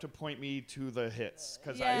to point me to the hits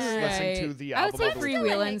because I Yeah. listen to Right. the I would album. say of the week. Still a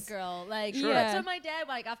hit freewheeling's- girl. Like, Sure. yeah. So my dad,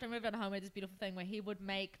 like, after I moved out of home, had this beautiful thing where he would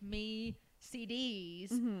make me CDs,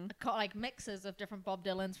 Mm-hmm. like mixes of different Bob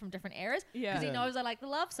Dylans from different eras. Yeah. Because he Yeah. knows I like the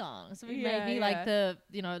love songs. So he Yeah, made me yeah. like the,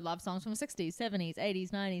 love songs from the 60s, 70s,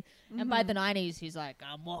 80s, 90s. And by the 90s, he's like,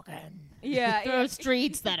 I'm walking Yeah, through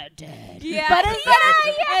streets that are dead. Yeah. But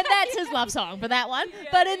and that's his love song for that one.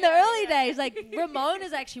 But in the early days, like, Ramona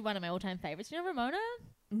is actually one of my all-time favorites. You know Ramona?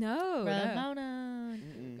 No. Ramona.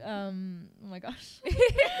 Oh my gosh.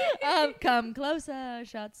 Come closer,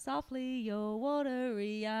 shut softly your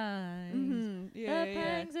watery eyes. Yeah, The yeah.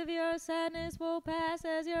 pangs of your sadness will pass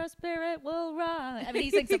as your spirit will rise. I mean, he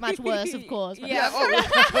sings it much worse, of course. But Yeah.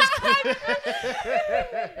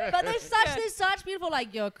 but there's such beautiful,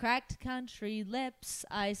 like, your cracked country lips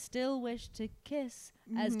I still wish to kiss,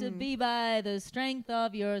 as to be by the strength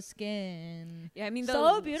of your skin. Yeah, I mean,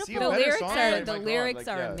 So the, beautiful. See, a the better lyrics song, are like, the my God, lyrics like,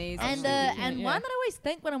 are yeah, amazing. And absolutely. and Yeah. one that I always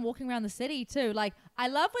think when I'm walking around the city too, like, I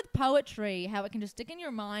love with poetry how it can just stick in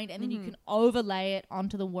your mind and then you can overlay it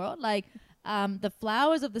onto the world. Like, the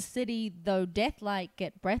flowers of the city, though death-like,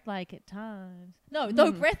 get breath-like at times. No,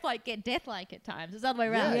 though breath-like, get death-like at times. It's the other way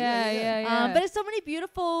around. yeah. But it's so many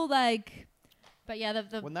beautiful, like, but yeah,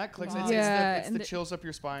 the When that clicks, Wow. it's Yeah, the and chills up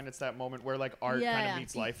your spine. It's that moment where like art kind Yeah. of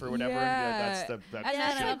meets life or whatever. Yeah. That's And Yeah,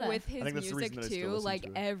 that's I love like that. with his I think that's the music reason that I still too. listen Like to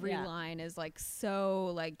it. every Yeah. line is like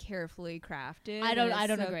so like carefully crafted. I and don't it's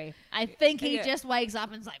so- agree. I think he Yeah. just wakes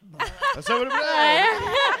up and is like, That's what it is. No,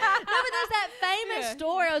 but there's that famous Yeah.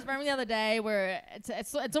 story I was remembering the other day where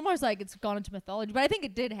it's almost like it's gone into mythology, but I think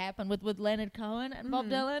it did happen with Leonard Cohen and Bob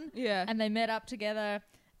Dylan, Yeah. and they met up together,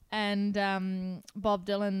 and Bob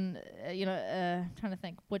Dylan, I'm trying to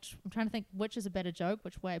think which is a better joke,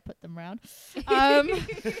 which way I put them round.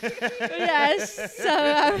 Yes,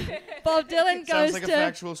 so Bob Dylan Sounds goes like a to.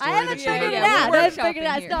 factual story I haven't that you figured heard it about. out. We're I haven't figured it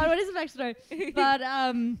workshopping out. It's not. What is a factual story? But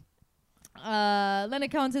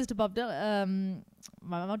Leonard Cohen says to Bob Dylan,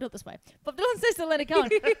 I'll do it this way. Bob Dylan says to Leonard Cohen,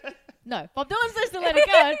 no, Bob Dylan says to Leonard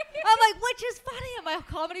Cohen, I'm like, which is funny, and my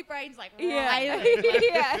comedy brain's like, Yeah. writhing.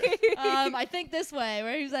 yeah. I think this way,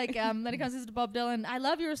 where he's like, Leonard Cohen says to Bob Dylan, I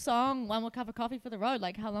love your song, One More Cup of Coffee for the Road.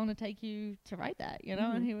 Like, how long did it take you to write that, you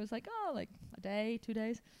know? And he was like, oh, like a day, 2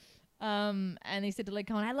 days. And he said to Leonard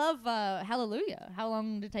Cohen, I love Hallelujah. How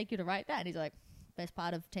long did it take you to write that? And he's like, best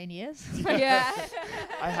part of 10 years. yeah.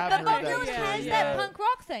 I have But heard Bob that Dylan story. has yeah. that punk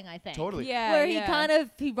rock thing, I think. Totally. Yeah. Where yeah.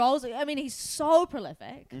 he rolls. I mean, he's so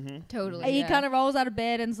prolific. Totally. He yeah. kind of rolls out of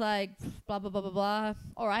bed and's like, blah, blah, blah, blah, blah.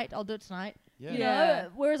 All right, I'll do it tonight. Yeah. You Yeah. know?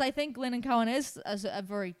 Whereas I think Leonard Cohen is a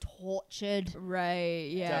very tortured. Right.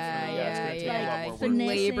 Yeah. Definitely, yeah, it's gonna take a lot yeah. more He work.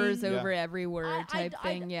 labors Yeah. over every word type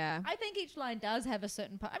thing. Yeah. I think each line does have a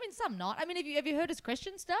certain part. I mean, some not. I mean, have you heard his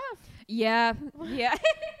Christian stuff? Yeah. Yeah.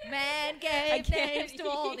 Man I gave can't- names to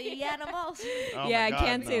all the animals. Oh yeah. my I God,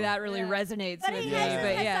 can't say no. that really Yeah. resonates But with he me. has,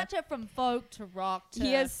 But he yeah. has such a from folk to rock to.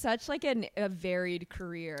 He has such like a varied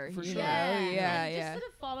career. For you sure. know? Yeah, Yeah. and Yeah. just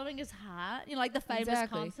sort of following his heart. You know, like the famous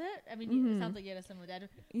Exactly. concert. I mean, Mhm. it sounds sounds like you had a similar dad.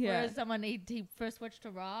 Yeah. Whereas someone he first switched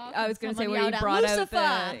to rock. I was gonna say where where you brought out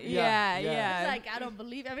the Yeah. It's like I don't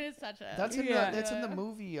believe. I mean, it's such a. That's in the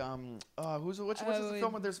movie. What's the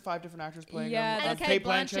film where there's 5 different actors playing? Yeah, and Kate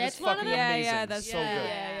Blanchett's Blanchett is one of fucking them? amazing. Yeah, that's so good.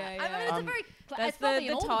 I mean, it's a very. That's it's probably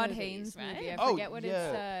in the all Todd movies, Haynes right? movie. I Oh, forget what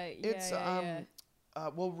it's.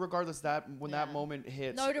 Well, regardless, that when that moment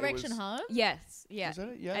hits, No Direction Home. Yes. Yeah. Was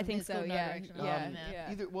it? Yeah. I think It's so. called No Yeah. Direction Home,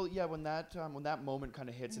 Yeah. yeah. When that moment kind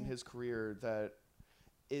of hits in his career, that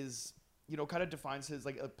is, kind of defines his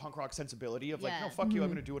like a punk rock sensibility of like, no, fuck you, I'm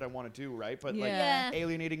gonna do what I want to do, right? But like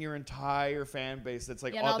alienating your entire fan base, that's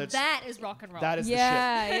like, that is rock and roll. That is the shit.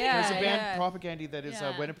 Yeah. There's a band, Propaganda, that is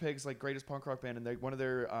Winnipeg's like greatest punk rock band, and they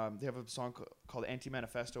have a song called Anti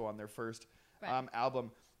Manifesto on their first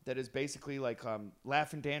album. That is basically like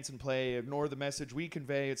laugh and dance and play, ignore the message we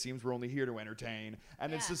convey. It seems we're only here to entertain,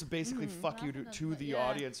 and it's just basically fuck you to the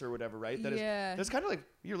audience or whatever, right? That's kind of like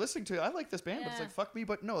you're listening to. I like this band, but it's like fuck me.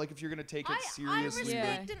 But no, like if you're gonna take it seriously, I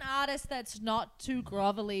respect an artist that's not too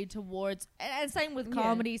grovelly towards, and same with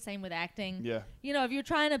comedy, same with acting. Yeah, if you're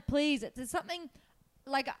trying to please, it's something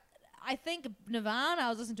like I think Nirvana. I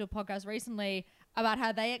was listening to a podcast recently about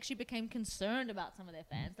how they actually became concerned about some of their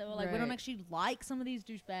fans. They were like, we don't actually like some of these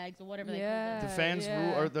douchebags or whatever they call them. The fans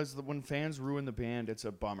when fans ruin the band, it's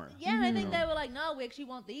a bummer. Yeah, and I think they were like, no, we actually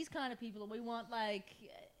want these kind of people, and we want like,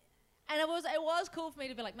 and it was cool for me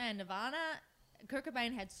to be like, man, Nirvana, Kurt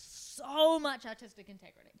Cobain had so much artistic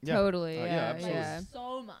integrity. Yeah. Totally. Absolutely.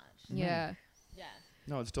 So much. Yeah. Yeah.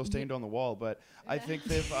 No, it's still stained on the wall, but I think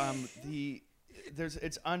they've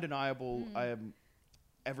it's undeniable.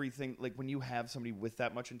 Everything, like when you have somebody with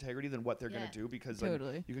that much integrity, then what they're gonna do, because like,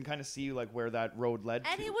 you can kind of see like where that road led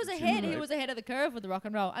and to. he was ahead. He was ahead of the curve with the rock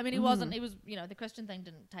and roll. I mean, he wasn't. He was, the Christian thing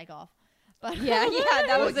didn't take off. But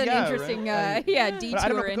that was an interesting detour I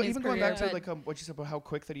don't know, in his even career. going back to like what you said about how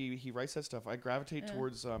quick that he writes that stuff, I gravitate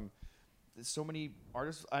towards so many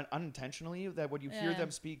artists unintentionally that when you hear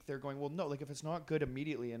them speak, they're going, well, no, like if it's not good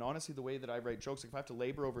immediately, and honestly, the way that I write jokes, like if I have to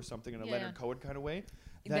labor over something in a Leonard Cohen kind of way,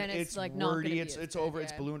 then it's like wordy, it's over,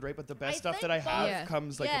 it's ballooned, right? But the best stuff that I have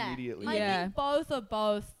comes like immediately. I think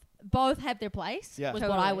both have their place. Yeah. Was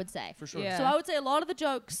what I would say. For sure. Yeah. So I would say a lot of the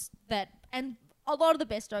jokes and a lot of the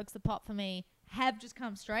best jokes that pop for me have just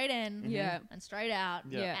come straight in and straight out,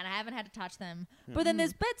 and I haven't had to touch them. But then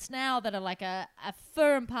there's bits now that are like a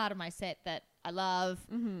firm part of my set that I love,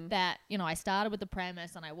 that, I started with the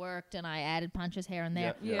premise and I worked and I added punches here and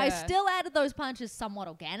there. I still added those punches somewhat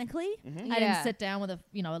organically. I didn't sit down with a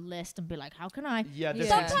list and be like, how can I?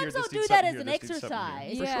 Sometimes I'll do that as an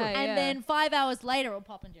exercise. And then 5 hours later it'll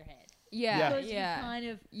pop into your head.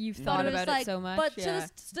 You've thought about it so much.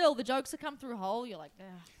 But still, the jokes that come through whole, you're like, ugh.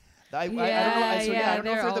 I don't know. I don't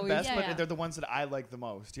know if they're the best, but they're the ones that I like the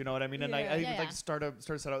most. You know what I mean? And I like start out,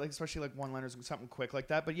 like especially like one-liners, something quick like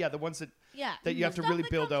that. But the ones that you have to really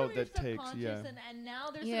build out that takes. And now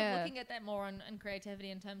they're sort of looking at that more on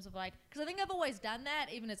creativity in terms of like, because I think I've always done that,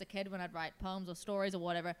 even as a kid when I'd write poems or stories or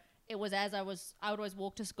whatever. It was I would always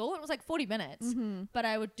walk to school. It was like 40 minutes, but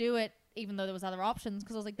I would do it even though there was other options,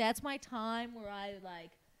 because I was like, that's my time where I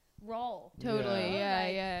like roll. Totally.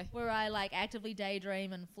 Where I like actively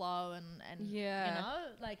daydream and flow and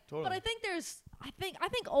totally. But I think I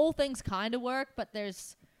think all things kind of work, but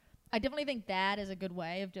I definitely think that is a good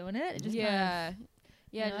way of doing it. It just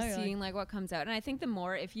just seeing like what comes out. And I think the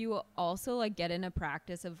more, if you also like get in a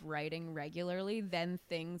practice of writing regularly, then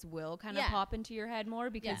things will kind of pop into your head more,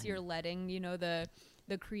 because you're letting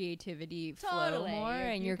the creativity flow more,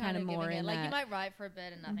 and you're kind of more in like that. You might write for a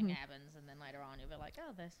bit and nothing happens, and then later on you'll be like,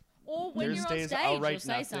 oh, this. Or when There's you're on days stage, I'll you'll write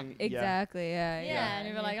say nothing. something. Exactly. And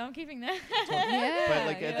you'll be like, I'm keeping that. But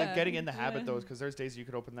like getting in the habit though, because there's days you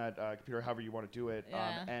could open that computer however you want to do it,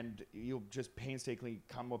 and you'll just painstakingly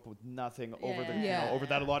come up with nothing over over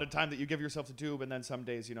that allotted time that you give yourself to do. And then some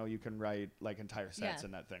days you can write like entire sets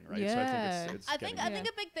in that thing, right? So I think I think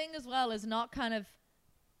a big thing as well is not kind of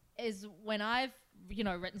is when I've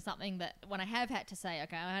written something that when I have had to say,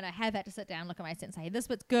 okay, and I have had to sit down, look at my set and say, hey, this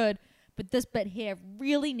bit's good, but this bit here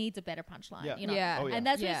really needs a better punchline. And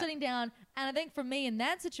that's when you're sitting down. And I think for me in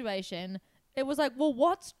that situation, it was like, well,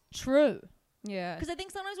 what's true? Yeah. Because I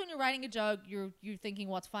think sometimes when you're writing a joke, you're thinking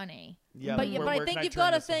what's funny. Yeah. But I think you've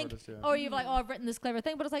got to think, or you're like, oh, I've written this clever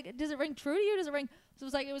thing. But it's like, does it ring true to you? Does it ring? So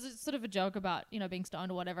it was a sort of a joke about, being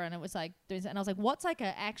stoned or whatever. And it was like, and I was like, what's like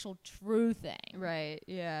an actual true thing? Right.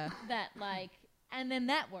 Yeah. That like, and then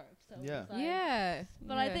that worked. So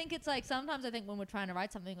But I think it's like sometimes I think when we're trying to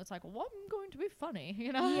write something, it's like, well, I'm going to be funny,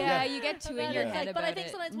 Yeah, you get too in your head about it. But I think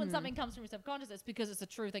sometimes when something comes from your subconscious, it's because it's a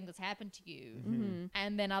true thing that's happened to you,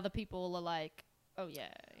 and then other people are like, oh yeah,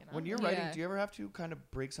 When you're writing, do you ever have to kind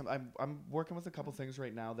of break some? I'm working with a couple things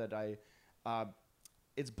right now that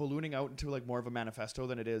it's ballooning out into like more of a manifesto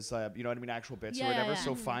than it is, you know what I mean, actual bits or whatever.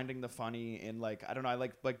 So finding the funny in like, I don't know, I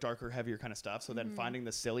like darker, heavier kind of stuff. So then finding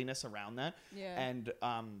the silliness around that, and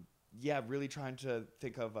really trying to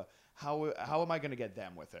think of how am I going to get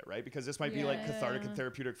them with it, right? Because this might be like cathartic and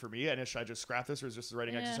therapeutic for me, and should I just scrap this, or is this a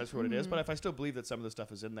writing exercise for what it is? But if I still believe that some of the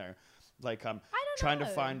stuff is in there, like trying to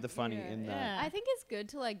find the funny in that. I think it's good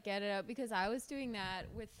to like get it out, because I was doing that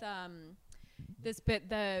with the bit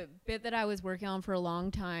that I was working on for a long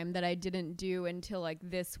time that I didn't do until like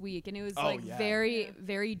this week, and it was very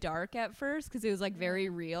very dark at first because it was like very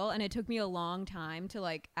real, and it took me a long time to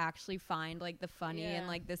like actually find like the funny and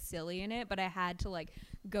like the silly in it, but I had to like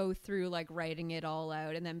go through like writing it all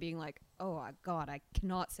out and then being like, oh my god, I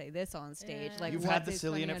cannot say this on stage. Like, you've had the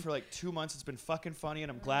silly in it for like 2 months. It's been fucking funny,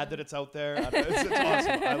 and I'm glad that it's out there. It's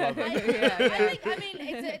awesome. I love it. I mean,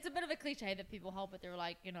 it's a bit of a cliche that people hold, but they're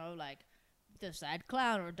like, you know, like the sad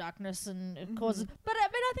clown or darkness and it causes. But I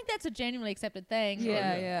mean, I think that's a genuinely accepted thing.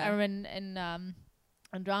 I remember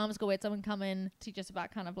in drama school we had someone come in teach us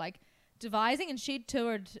about kind of like devising, and she'd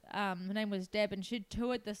toured. Her name was Deb, and she'd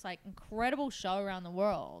toured this like incredible show around the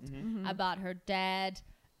world about her dad,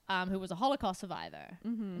 who was a Holocaust survivor,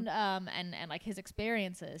 and like his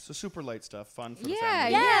experiences. So super light stuff, fun for the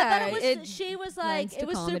family. But it was she was like, it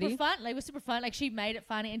was comedy. Super fun. Like, it was super fun. Like, she made it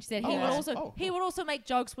funny, and she said he would also make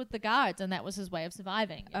jokes with the guards, and that was his way of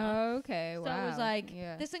surviving. You know? Okay, so it was like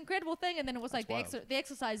this incredible thing, and then it was like the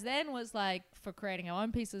exercise then was like for creating our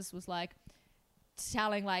own pieces was like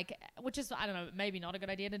telling, like, which is, I don't know, maybe not a good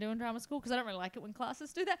idea to do in drama school because I don't really like it when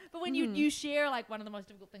classes do that, but when you share like one of the most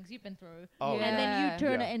difficult things you've been through and then you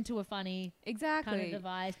turn it into a funny kind of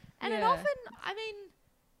device, and it often I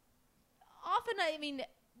mean,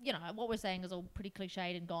 you know, what we're saying is all pretty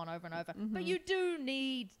cliched and gone over and over, but you do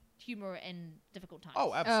need humor in difficult times.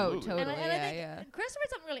 Oh, absolutely. Oh, totally. And I think Chris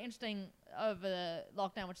read something really interesting over the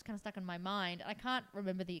lockdown, which is kind of stuck in my mind. I can't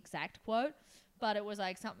remember the exact quote, but it was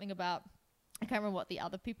like something about, I can't remember what the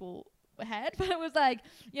other people had, but it was like,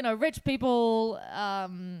 you know, rich people,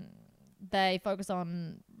 they focus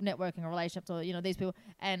on networking or relationships, or, you know, these people,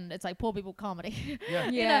 and it's like poor people comedy.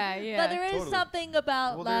 But there is something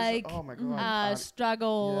about like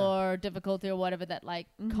struggle or difficulty or whatever that like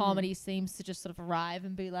comedy seems to just sort of arrive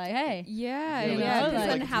and be like, hey,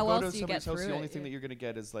 and how else do you get through it? The only thing that you're gonna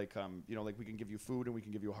get is like, you know, like we can give you food and we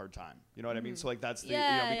can give you a hard time. You know what I mean? So like that's the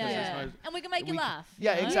because and we can make you laugh.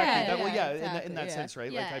 Yeah, exactly. In that sense,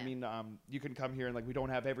 right? Like, I mean, you can come here and like we don't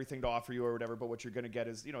have everything to offer you or whatever, but what you're gonna get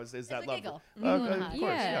is, you know, is that love. Of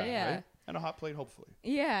course, right? And a hot plate, hopefully.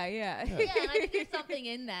 And I think there's something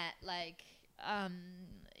in that, like,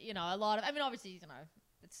 you know, a lot of, I mean, obviously, you know,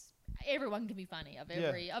 it's everyone can be funny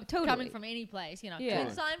coming from any place, you know. And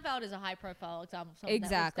Seinfeld is a high-profile example of someone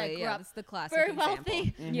that grew up it's the classic very example.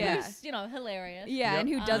 Wealthy, who's, you know, hilarious. And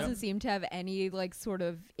who doesn't seem to have any, like, sort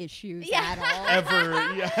of issues at all. Ever,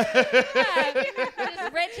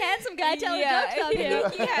 Just rich, handsome guy telling jokes out here.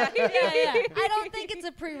 I don't think it's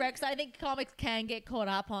a prerequisite. I think comics can get caught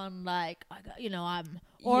up on, like, you know,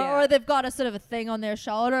 or they've got a sort of a thing on their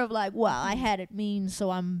shoulder of like, well, I had it mean,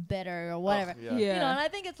 so I'm better or whatever. You know, and I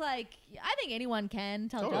think it's like, I think anyone can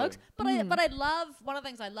tell jokes, but I love, one of the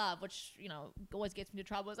things I love, which, you know, always gets me into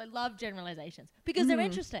trouble, is I love generalizations because they're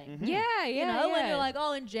interesting. You know, when you're like,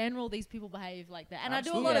 oh, in general, these people behave like that. And I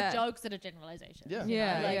do a lot of jokes that are generalizations.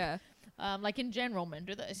 Like in general, men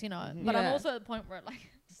do this, you know. But I'm also at the point where, like,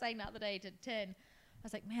 saying the other day to 10, I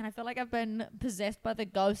was like, man, I feel like I've been possessed by the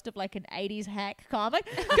ghost of like an 80s hack comic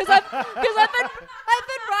because I've been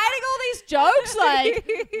writing all these jokes, like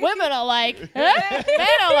women are like, huh? Men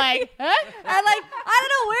are like, huh? And like, I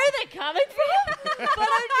don't know where they're coming from, but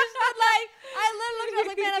I'm just like, I literally was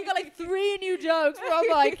like, man, I've got like 3 new jokes from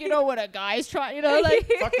like, you know, when a guy's trying, you know,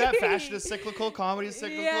 like. Fuck that, fashion is cyclical, comedy is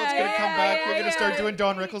cyclical, it's gonna come back, we're gonna start doing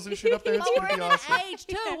Don Rickles and shit up there, it's gonna be awesome. We're in an age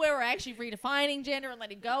too where we're actually redefining gender and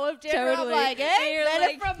letting go of gender. I'm like, hey,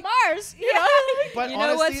 men are from Mars, you know? But you know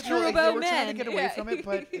honestly, what's true about we're men. trying to get away from it,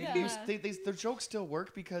 but the jokes still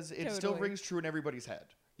work because it still rings true in everybody's head.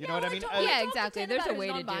 You know what I mean? Exactly. There's a way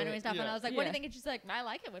to do it. Stuff, and I was like, what do you think? And she's like, I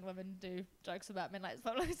like it when women do jokes about men like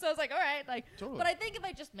this. So I was like, all right. Like, but I think if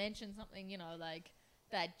I just mention something, you know, like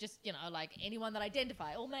that just, you know, like anyone that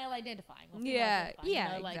identify, all male identifying. Or Yeah, identifying,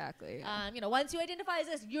 you know, like, exactly. You know, once you identify as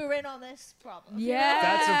this, you're in on this problem. Yeah,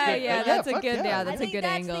 That's a good- yeah, that's a good, yeah, that's I a think good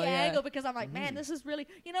that's angle. the Yeah, angle because I'm like, man, this is really,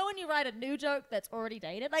 you know, when you write a new joke that's already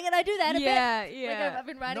dated, like, and I do that a bit. yeah, Like, yeah. I've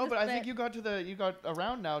been writing. No, this but I bit. think you got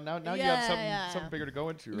around now. Now you Yeah, have something yeah. something bigger to go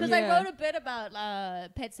into. Because Right? I Yeah. wrote a bit about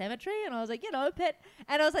Pet Cemetery, and I was like, you know, Pet,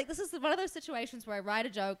 and I was like, this is one of those situations where I write a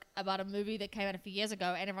joke about a movie that came out a few years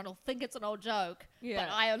ago, and everyone will think it's an old joke, Yeah.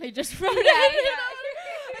 but I only just wrote it.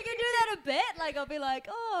 I can do that a bit. Like, I'll be like,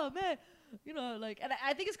 oh man, you know, like, and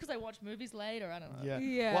I think it's because I watch movies later. I don't know. Yeah.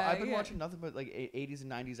 Yeah, Well, I've been yeah. watching nothing but like 80s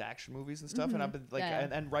and 90s action movies and stuff, and I've been like, Yeah.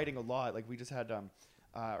 and writing a lot. Like we just had,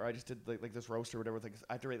 or I just did like this roast or whatever. With, like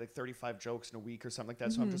I have to write like 35 jokes in a week or something like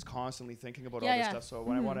that. So I'm just constantly thinking about all this stuff. So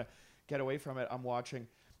when I want to get away from it, I'm watching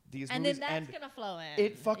these And movies, then that's and gonna flow in.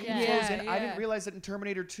 it fucking Yeah. flows in. I Yeah. didn't realize that in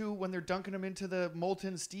Terminator 2 when they're dunking him into the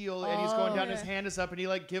molten steel and he's going down, his hand is up, and he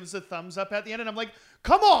like gives a thumbs up at the end, and I'm like,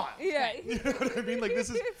 come on. Yeah. You know what I mean? Like this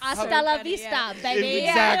is Hasta So la funny, vista, yeah. baby.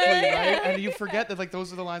 exactly right. And you forget that like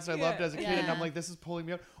those are the lines that I loved Yeah. as a kid, and I'm Yeah. like, this is pulling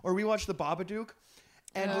me out. Or we watched The Babadook,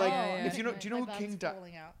 and Oh, like yeah. if you know, do you know who King?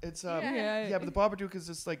 It's Yeah. but The Babadook is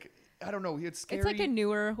just like, I don't know, it's scary. It's like a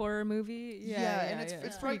newer horror movie. Yeah, and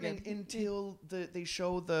it's frightening until they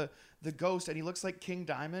show the ghost, and he looks like King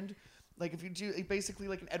Diamond. Like if you do basically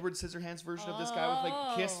like an Edward Scissorhands version of this guy with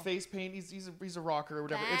like Kiss face paint. He's a rocker or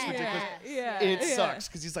whatever. It's ridiculous. Yeah, It yeah. sucks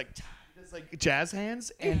because he's like it's like jazz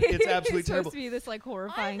hands, and it's absolutely It's terrible. supposed to be this like I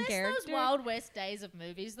horrifying miss character. those Wild West days of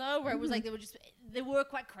movies though, where it was like they were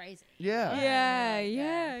quite crazy. Yeah.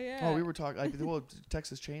 Yeah. Oh, we were talking like well,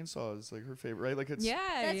 Texas Chainsaw is like her favorite, right? Like it's Yeah,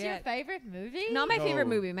 That's yeah. your favorite movie? Not my favorite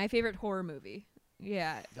No. movie. My favorite horror movie.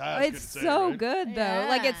 Yeah, That's good it's to say, so right? good though.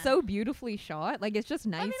 Like it's Yeah. so beautifully shot. Like it's just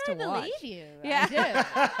nice I mean, to I watch. believe you. Yeah.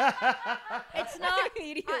 I do. It's not.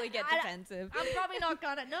 Immediately get I- defensive. I'm probably not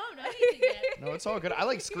gonna. No need to get. No, it's all good. I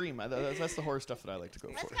like Scream. That's the horror stuff that I like to go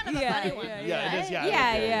That's for. kind of a Yeah, funny one. yeah, Yeah, it is,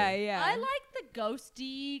 yeah. Yeah. I like the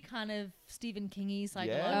ghosty kind of Stephen Kingy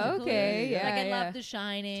psychological. Yeah. Okay, yeah, Like I yeah. love The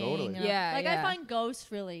Shining. Totally. Yeah, Like yeah. I find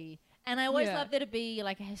ghosts really, and I always Yeah. love there to be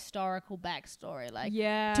like a historical backstory. Like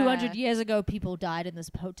Yeah. 200 years ago, people died in this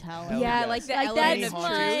hotel. Hell Yeah, yes. like the Like, element that's of my-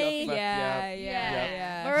 truth. Yeah, Yeah, Yeah.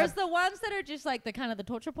 yeah. Whereas the ones that are just like the kind of the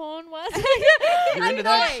torture porn ones, You're into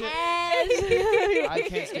that shit? I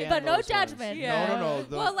can't stand But no those ones. judgment. Yeah. No.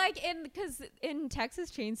 Well, like because in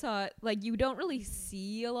Texas Chainsaw, like you don't really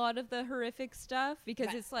see a lot of the horrific stuff because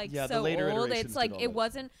Right. it's like Yeah, the so later old. iterations It's like did all it that.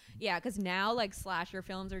 wasn't. Yeah, because now like slasher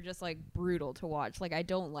films are just like brutal to watch. Like I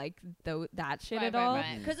don't like that shit at all.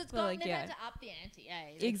 Because it's But, gotten like, they've yeah. had to up the ante.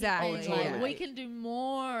 They keep Exactly, being yeah. Like, we can do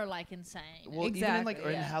more like insane. Well, even in like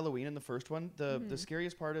Exactly, in yeah. Halloween in the first one, the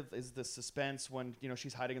scariest part of is the suspense when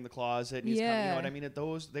she's hiding in the closet and he's coming. You know Yeah. what I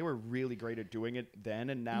mean? They were really great at doing it then,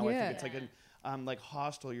 and now I Yeah. think it's like like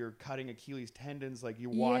Hostel. You're cutting Achilles tendons, like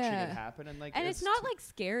you're watching Yeah. it happen, and like And it's not like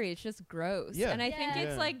scary. It's just gross. Yeah. And I think Yeah.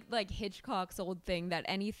 it's like Hitchcock's old thing that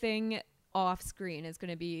anything off screen is going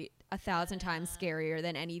to be 1,000 times scarier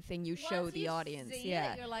than anything you show Once the you've audience. seen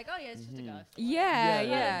Yeah. it, you're like, oh yeah, it's just a ghost. Yeah,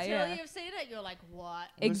 Yeah. yeah. Until you've seen it, you're like, what?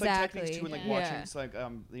 There's like Exactly. techniques too, and like Yeah. watching, it's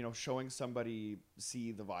like showing somebody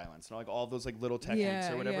see the violence, and like all those like little techniques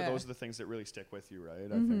Yeah, or whatever. yeah. Those are the things that really stick with you, right? I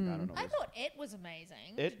think I don't know. I those- thought it was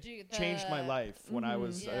amazing. It to do changed my the- life when I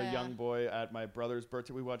was Yeah. a young boy at my brother's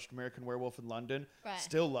birthday. We watched American Werewolf in London. Right.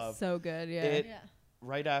 Still love. So good. Yeah. It- Yeah.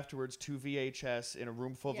 Right afterwards, 2 VHS in a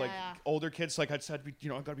room full of like Yeah. older kids. So like I just had to be,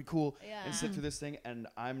 I got to be cool Yeah. and sit through this thing. And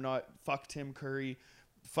I'm not fuck Tim Curry,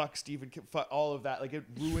 fuck Stephen, fuck all of that. Like it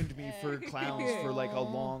ruined me for clowns for like a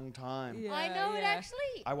long time. Yeah, I know it yeah.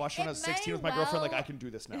 actually. I watched when I was 16 with my may girlfriend. Like well- I can do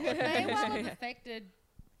this now. I It can may do this well now. have affected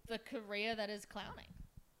the career that is clowning.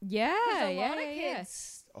 Yeah. 'Cause a Yeah. lot of Yeah.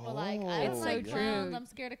 kids were like, I Oh, don't like yeah. clowns. True. I'm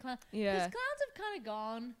scared of clowns. Yeah. Because clowns have kind of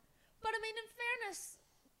gone. But I mean, in fairness,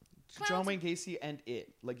 John clowns- Wayne Gacy and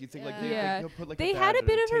it. Like you think like Yeah. he'll put like They a had bad a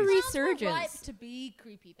bit of a taste. clowns were resurgence. ripe to be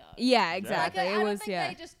creepy though. Yeah. Exactly. Like, I It don't was. think Yeah.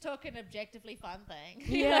 they just took an objectively fun thing.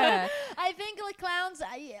 Yeah. I think like clowns, and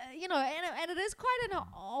it is quite an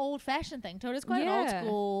old-fashioned thing. So it is quite an old Yeah.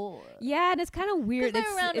 school. Yeah, and it's kind of Because weird. they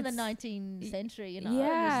were around in the It's- 19th century, Yeah.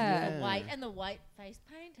 and the white face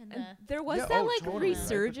paint and And the. there was Yeah, that oh, like totally.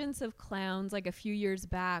 resurgence of clowns like a few years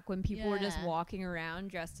back when people were just Yeah. walking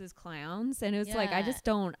around dressed as clowns, and it was like I Yeah.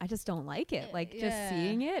 just don't like it. Like just Yeah.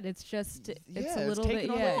 seeing it, it's just it's Yeah, a little taking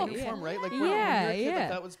bit on yeah, the uniform, right? Like when Yeah, you're a kid, yeah. like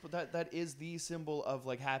that was that is the symbol of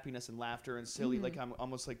like happiness and laughter and silly. Like I'm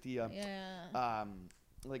almost like the Yeah.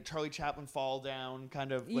 like Charlie Chaplin fall down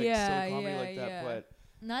kind of like Yeah, silly comedy yeah, like that. yeah. But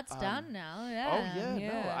And that's done now. oh Yeah. yeah, no,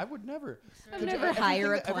 Yeah. I would never. I'd Could you- never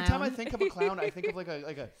hire a Every time I clown. think of a clown, I think of like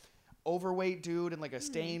a overweight dude in like a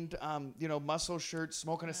stained, muscle shirt,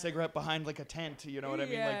 smoking a cigarette behind like a tent. You know what I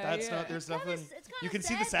mean? Like that's not. There's nothing. You can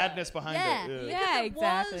see the sadness behind it. Yeah,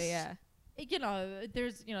 exactly. Yeah.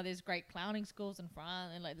 There's great clowning schools in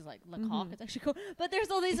France, and like there's like Lecoq, it's actually cool. But there's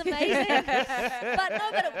all these amazing. but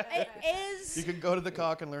it is. You can go to the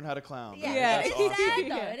Coq and learn how to clown. Yeah, it's awesome. Sad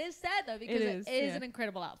though. It is sad though because it is an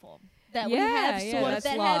incredible art form that we have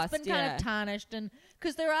that lost, has been kind of tarnished, and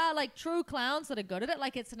because there are like true clowns that are good at it.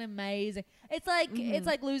 Like it's an amazing. It's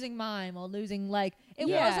like losing mime or losing like it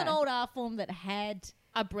was an old art form that had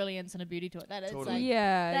a brilliance and a beauty to it. That is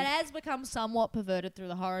that has become somewhat perverted through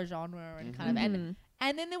the horror genre and kind of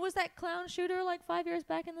and then there was that clown shooter like 5 years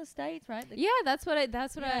back in the States, right? That's what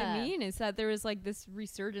I mean is that there was like this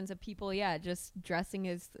resurgence of people, just dressing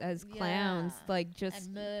as clowns, like just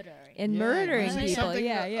and murdering people.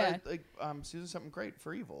 Like Susan's something great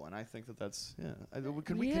for evil, and I think that's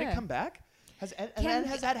Can it come back? Has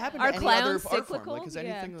that happened? Are to any clowns other art cyclical? form? Like, is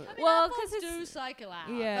anything? Because it's do cycle out.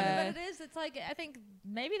 Yeah, but it is. It's like I think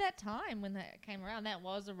maybe that time when that came around, that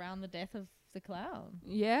was around the death of the clown.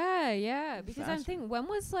 Yeah. Because I'm thinking, when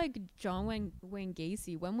was like John Wayne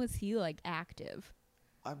Gacy? When was he like active?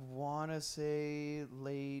 I want to say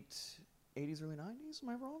late 80s, early 90s. Am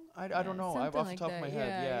I wrong? I don't know. Off the top of my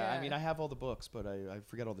head. Yeah. I mean, I have all the books, but I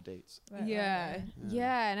forget all the dates. Right.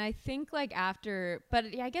 And I think like after, but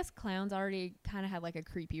I guess clowns already kind of had like a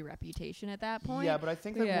creepy reputation at that point. Yeah, but I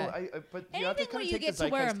think that but you have to kind of take the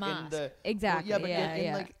zeitgeist exactly.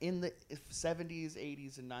 In the 70s,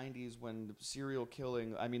 80s, and 90s when serial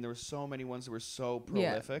killing. I mean, there were so many ones that were so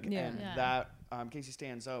prolific, and that Gacy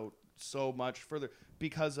stands out so much further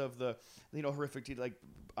because of the horrific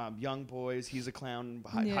young boys. He's a clown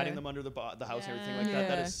hiding them under the house and everything like that.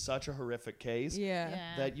 That is such a horrific case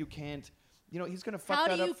that you can't. He's gonna fuck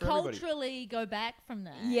that up for everybody. How do you culturally go back from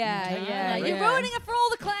that? You're ruining it for all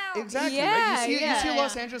the clowns. Exactly. You see a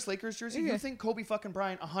Los Angeles Lakers jersey, you think Kobe fucking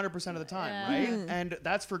Bryant 100% of the time, right? And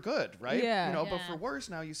that's for good, right? But for worse,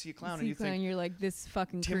 now you see a clown and you think you're like, this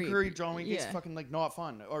fucking Tim Curry drawing is fucking like not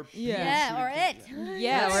fun, or or it. But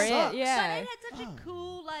it had such a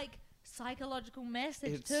cool psychological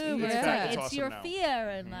message too. It's awesome your now. fear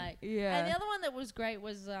and and the other one that was great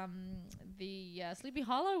was the Sleepy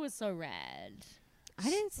Hollow was so rad. I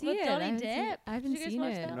didn't see it. Johnny Depp. I haven't seen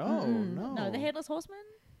it. No, the Headless Horseman.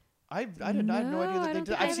 I have no idea that they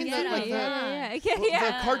did. I've seen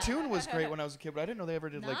the cartoon was great when I was a kid, but I didn't know they ever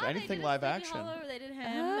did anything live action. Hollow, they did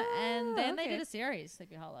him, and then they did a series,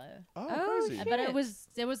 Sleepy Hollow. Oh, crazy! But it was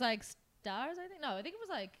like Stars, I think. No, I think it was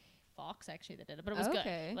like Fox actually that did it, but it was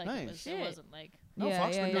good. Like nice. It wasn't like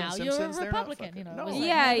Fox been doing now Simpsons, you're a Republican, they No. They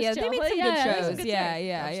made some good shows.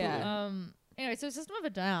 Yeah. Anyway, so System of a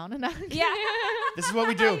Down, and this is what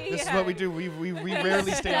we do. This is what we do. We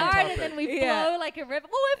rarely stay on topic. And then we flow like a river.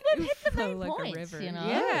 Well, we've hit the main points,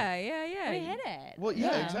 Yeah. We hit it. Well,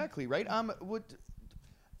 exactly, right.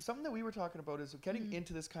 Something that we were talking about is getting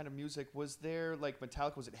into this kind of music. Was there like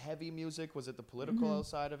Metallica? Was it heavy music? Was it the political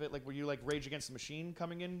side of it? Like, were you like Rage Against the Machine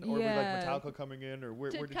coming in, or were like Metallica coming in, or where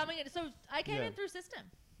did you? So I came in through System.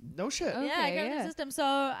 No shit. I came in through System. So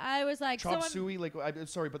I was like, Chop Suey. Like, I'm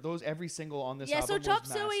sorry, but every single on this album. So Chop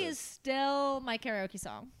Suey is still my karaoke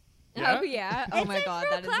song. Yeah? Oh yeah! Oh my god,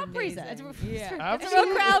 that is amazing. It's a real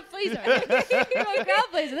crowd pleaser. It's a real crowd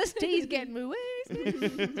pleaser. This tea's getting me wasted.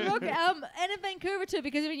 And in Vancouver too,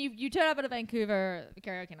 because when you turn up at a Vancouver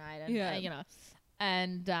karaoke night,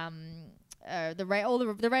 and the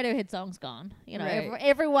Radiohead song's gone.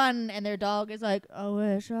 Everyone and their dog is like, I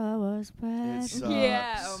wish I was back.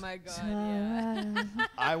 Oh my god.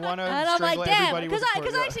 I want to strangle everybody with a cord.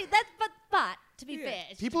 Because actually but to be fair,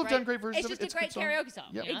 people have done great versions of it. It's just a great karaoke song.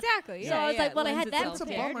 Yep. Exactly. So I was like, well, I had that. That's a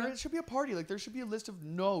bummer. It should be a party. Like, there should be a list of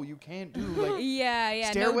no, you can't do. Like,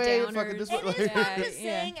 Stairway. No fucking this way. It is fun to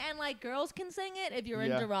sing, and like girls can sing it. If you're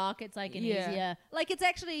into rock, it's like an easier. Like, it's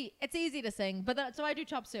easy to sing. But so I do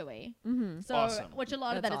Chop Suey. So awesome. Which a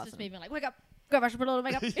lot of that is just me being like, wake up. Go brush your little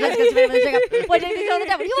makeup. Let's go to makeup. What do you do on the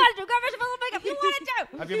devil? You want to do? Go brush your little makeup. You want to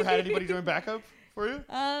do? Have you ever had anybody doing backup for you?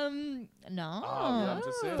 No. I'm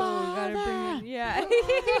just saying. Gotta bring it.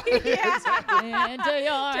 Into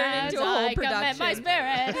your hands, into a whole I commit my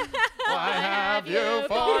spirit. Why have you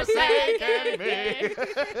forsaken me?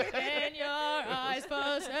 In your eyes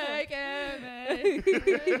forsaken me.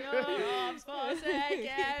 In your arms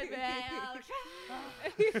forsaken me.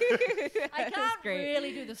 I can't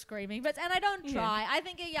really do the screaming, and I don't try. I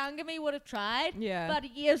think a younger me would have tried. Yeah.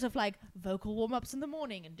 But years of like vocal warm ups in the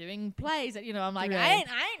morning and doing plays, and I'm like, Right.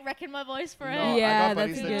 I ain't wrecking my voice for it. No, Yeah, I got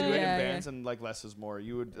buddies that's that good. do it in Yeah, bands, and like less is more.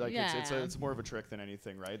 You would like it's more of a trick than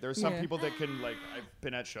anything, right? There's some people that can like. I've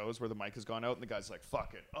been at shows where the mic has gone out and the guy's like,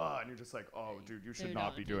 "Fuck it," and you're just like, "Oh, dude, you should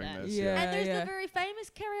not be doing this." Yeah. And there's the very famous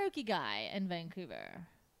karaoke guy in Vancouver.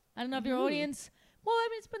 I don't know if your audience. Well, I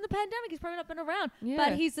mean, it's been the pandemic. He's probably not been around. Yeah.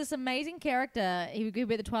 But he's this amazing character. He would be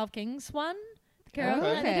the 12 Kings one. The karaoke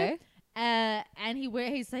Okay. one they do.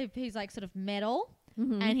 And he's like sort of metal.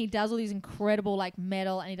 And he does all these incredible like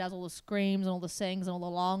metal, and he does all the screams and all the sings and all the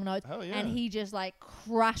long notes. Hell yeah. And he just like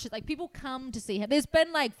crushes. Like people come to see him. There's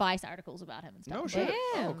been like Vice articles about him and stuff. No shit.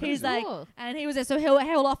 Damn. Oh, He's crazy. like, and he was there, so he'll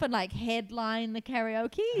often like headline the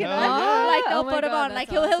karaoke, you know, Hell yeah. like they'll Oh my put him God, on, like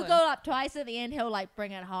that's he'll awesome. go up twice at the end, he'll like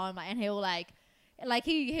bring it home, and he'll like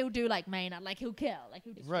he'll do like Maynard, like he'll kill, like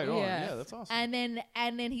he'll destroy. Right on. Yeah. Yeah, that's awesome.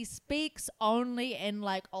 And then he speaks only in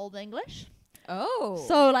like Old English. Oh.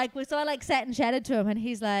 So I like sat and chatted to him, and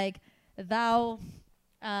he's like, "Thou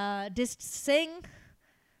didst sing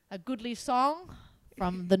a goodly song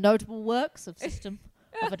from the notable works of System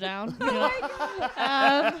of a Down." You know?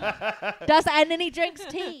 And then he drinks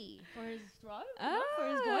tea for his throat, for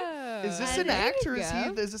his voice. Is this And an there actor? you Is go.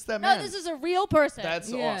 he? Is this that No, man? this is a real person. That's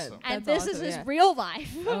Yeah. awesome. and That's this is awesome, his yeah. real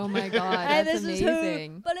life. Oh my God, And that's this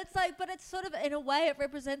amazing. is who, but it's sort of, in a way, it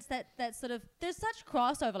represents that sort of, there's such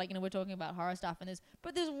crossover, like, we're talking about horror stuff, and there's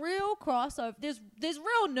real crossover, there's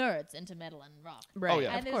real nerds into metal and rock. Right. Oh,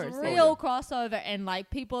 yeah. And Of there's course. real crossover in like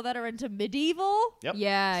people that are into medieval Yep.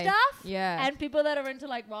 Yeah. stuff, Yeah. and people that are into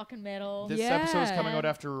like rock and metal. This episode is Yeah. coming out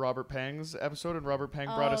after Robert Pang's episode, and Robert Pang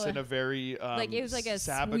brought us Oh. in a very like it was like a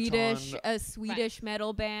Sabaton. Swedish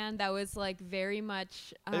metal band that was like very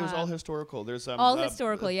much It was all historical. There's all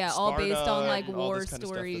historical, all based on Sparta like and all war this kind of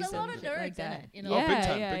stuff. stories. There's a lot and of shit nerds like in that. it, you know? Yeah, Oh, big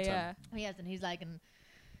time, yeah, big time. yeah. Yes, and he's like,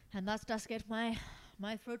 and thus does get my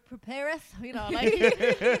throat prepareth, you know, like.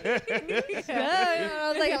 Yeah, I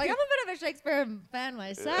was like, I'm a bit of a Shakespeare fan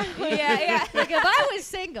myself. Yeah. Like if I was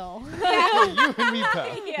single, You and me, pal.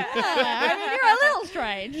 I mean, you're a little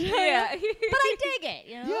strange. Yeah. But I dig it,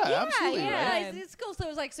 you know. Yeah, absolutely, Yeah, right. it's cool. So it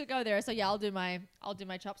was like, so go there. So yeah, I'll do my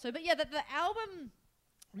chops. So, but yeah, the album.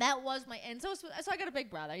 That was my end. So I got a big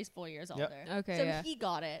brother. He's 4 years older. Okay, So yeah. he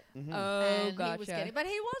got it. Oh, And gotcha. he was getting, but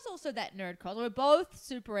he was also that nerd cross. We're both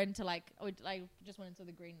super into like just went into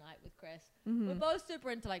the Green Knight with Chris. We're both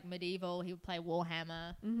super into like medieval. He would play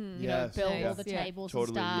Warhammer. You know, Yes, build yeah. all the Yeah. tables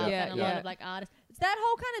Totally, and stuff, yeah. and a lot of like artists. It's that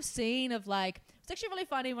whole kind of scene of like. It's actually really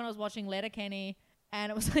funny when I was watching Letterkenny, and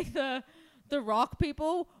it was like the rock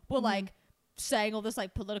people were like saying all this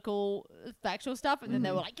like political factual stuff, and then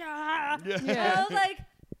they were like, yeah. And I was like.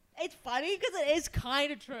 It's funny because it is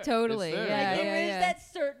kind of true. Totally. It's there, Yeah. Like, yeah. there is yeah.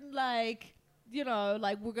 that certain like, you know,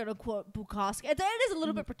 like we're gonna quote Bukowski. It is a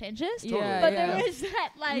little bit pretentious, Yeah, but yeah. there is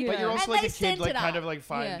that like. But you're Yeah. also and like they a kid, sent like it kind up. of like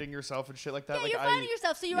finding yourself and shit like that. Yeah, like you're finding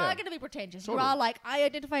yourself, so you yeah. are going to be pretentious. Totally. You are like, I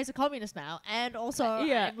identify as a communist now, and also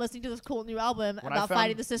Yeah. I'm listening to this cool new album When I about found-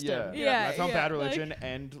 fighting the system. Yeah. When I found yeah, Bad like- Religion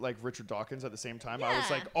and like Richard Dawkins at the same time. I was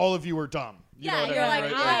Yeah. like, all of you are dumb. You know Yeah, what you're I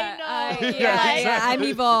mean, like, right? I know. Yeah, I'm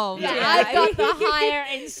evolved. Yeah, Yeah. I've got the higher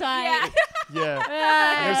insight. Yeah.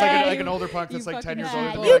 And there's like an older punk that's You like 10 years fucking older.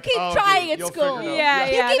 yeah. than You like, keep oh, trying dude, at you'll school. figure it out. Yeah,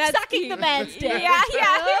 You yeah, keep that's sucking cute. the man's dick. Yeah,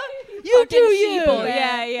 yeah. You Fucking do you. sheeple.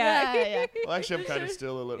 Yeah. yeah. Well, actually, I'm kind of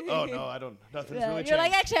still a little. Oh no, I don't. Nothing's Yeah, really you're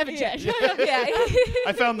like, changed. actually, I haven't changed. Yeah.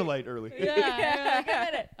 I found the light early. Yeah, I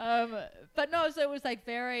get it. But no, so it was like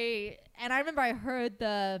very, and I remember I heard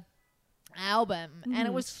the album and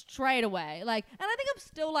it was straight away like, and I think I'm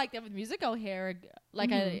still like that with music. I'll hear like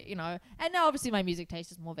you know, and now obviously my music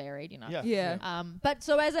taste is more varied, you know. Yeah. Yeah. But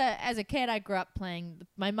so as a kid, I grew up playing.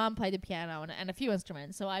 My mom played the piano and a few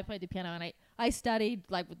instruments, so I played the piano and I studied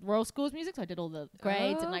like with Royal School's music, so I did all the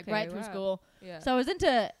grades and like okay, right through wow. school. Yeah. So I was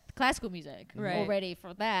into classical music Right. already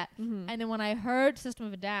for that. And then when I heard System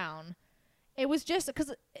of a Down, it was just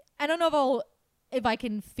because I don't know if I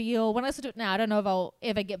can feel when I listen to it now. I don't know if I'll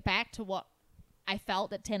ever get back to what I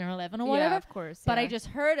felt at 10 or 11 or whatever. Yeah, of course. But yeah. I just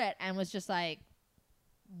heard it and was just like,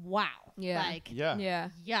 wow. Yeah. Like, Yeah. Yeah.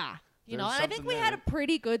 yeah. You know, There's and I think something we there. had a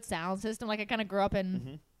pretty good sound system. Like I kind of grew up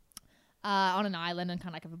in on an island and kind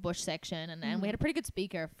of like of a bush section, and we had a pretty good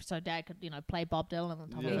speaker, so Dad could, you know, play Bob Dylan on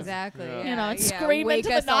top of us. Exactly. Yeah. Yeah. You know, and yeah. scream Wake into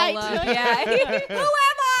the us all night. up. Yeah. Who am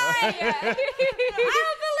I? Yeah. I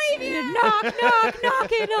don't believe you. Knock, knock,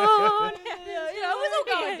 knocking on. You know, it was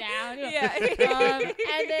all going down. You know. Yeah.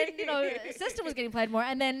 And then, you know, System was getting played more.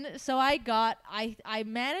 And then, so I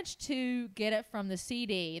managed to get it from the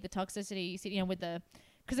CD, the Toxicity CD, you know, with the,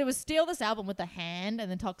 because it was Steal This Album with The Hand and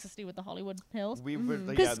then Toxicity with the Hollywood Hills.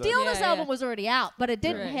 Because Steal This Album was already out, but it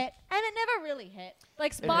didn't hit, and it never really hit.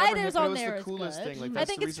 Like Spiders on there is good. It was the coolest thing. Like, I that's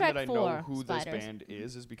think the it's reason track that I know 4, who Spiders. this band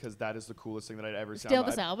is because that is the coolest thing that I'd ever seen. Steal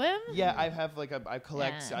This Album? Yeah, I have like I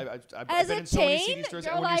collect. Yeah. I've As been a in so many teen, CD stores,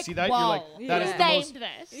 you're and when you like, see that, you're like, whoa, that is who's the most. named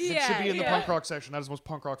this? It should be in the punk rock section. That is the most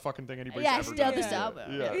punk rock fucking thing anybody's ever Steal done. This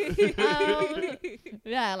Album. Yeah.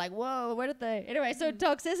 Yeah, like whoa, where did they? Anyway, so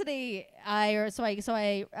Toxicity, I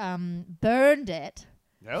burned it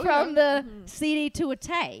Hell from the CD to a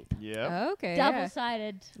tape, yeah. Okay.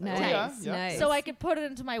 double-sided Nice. tape, Yeah. Nice. so I could put it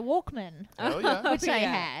into my Walkman, Hell yeah. which I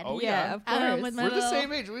had. Oh, yeah, yeah. of course. With my We're the little-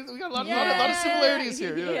 same age. We got a lot of similarities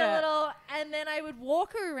here. Yeah. Yeah. And then I would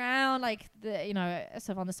walk around like sort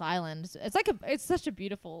of on this island. It's such a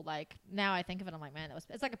beautiful, like, now I think of it, I'm like, man,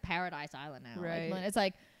 it's like a paradise island now. Right. Like, it's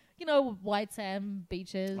like, white sand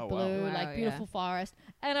beaches, Oh, wow. blue, Wow, like beautiful forest.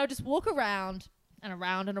 And I would just walk around and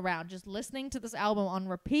around and around, just listening to this album on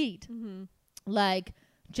repeat, like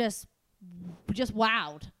just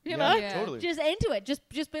wowed, you know? Yeah. Totally. Just into it,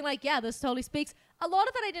 just being like, yeah, this totally speaks. A lot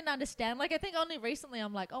of it I didn't understand. Like, I think only recently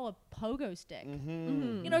I'm like, oh, a pogo stick.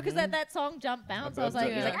 Mm-hmm. Because that song Jump Bounce, I was like,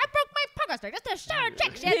 Yeah. he's like, I broke my pogo stick just to show a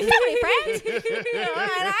chick she had so many friends.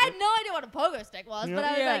 And I had no idea what a pogo stick was, but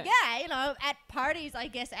I was like, at parties, I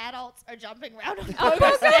guess adults are jumping around on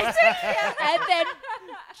pogo sticks and then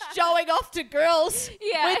showing off to girls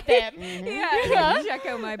with them. Yeah. Check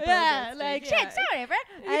out my Yeah, pogo like, stick. shit, sorry, friend.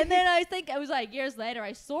 And then I was like, years later,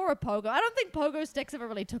 I saw a pogo. I don't think pogo sticks ever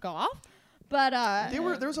really took off. But There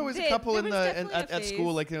was always a There couple was in definitely a at school,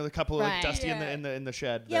 phase. like the couple like Right. dusty Yeah. in the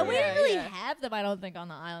shed. yeah, there. we didn't really Yeah. have them, I don't think, on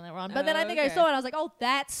the island that we're on. But Oh, then I think I okay. saw it, and I was like, oh,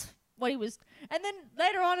 that's what he was. And then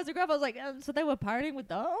later on as a girl, I was like, so they were partying with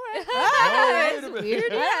those? Oh, wait a minute. Weird. I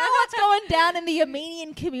don't know what's going down in the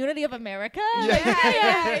Armenian community of America.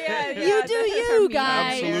 Yeah. Like, You do you,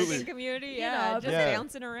 guys. Absolutely. Community, You yeah, know, just Yeah.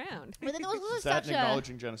 bouncing around. But then there was also That such and a...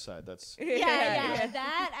 acknowledging genocide. That's Yeah,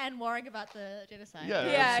 that and worrying about the genocide.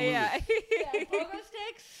 Yeah. Yeah. Yeah, pogo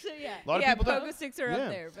sticks. Yeah. a lot of Yeah, people don't. pogo sticks are Yeah. up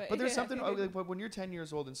there, but There's something. But when you're 10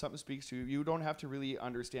 years old and something speaks to you, you don't have to really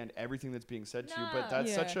understand everything that's being said to you. But No. that's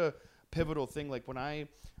Yeah. such a pivotal thing. Like when I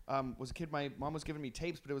was a kid, my mom was giving me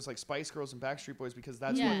tapes, but it was like Spice Girls and Backstreet Boys because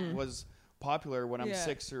that's Yeah. what was popular when I'm Yeah.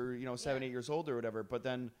 6 or 7, 8 years old or whatever. But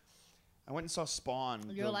then I went and saw Spawn.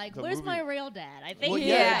 You're like, the where's movie. my real dad? I think Well, he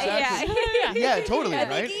yeah, is. exactly. Yeah, totally, I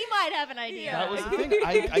right? think he might have an idea. That was the thing.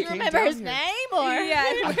 I Do you came remember down his here. name or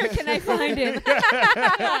Yeah, where can I find him?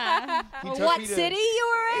 He took what me to- city you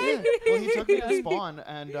were in? Well, he took me to Spawn,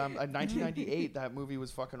 and in 1998, that movie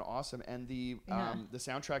was fucking awesome. And the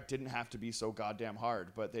soundtrack didn't have to be so goddamn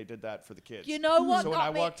hard, but they did that for the kids. You know what? So when got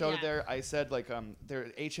I me- walked out of yeah. there, I said like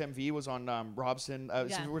their HMV was on Robson,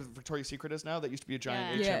 Yeah. where Victoria's Secret is now. That used to be a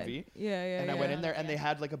giant Yeah. HMV. Yeah. And I went in there, and they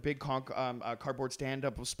had like a big cardboard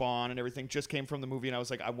stand-up of Spawn and everything. Just came from the movie, and I was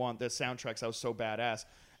like, I want this soundtrack. So I was so badass.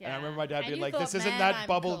 And I Yeah. remember my dad And being you like, thought, "This isn't "Man, that I'm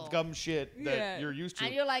bubble cool." gum shit that Yeah. you're used to."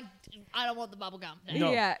 And you're like, I don't want the bubble gum.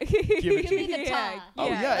 No. Yeah. it Give me to me. the tar. Oh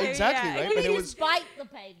yeah, exactly, yeah. right. But it You was just bite the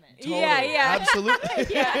pavement. totally, Yeah. absolutely.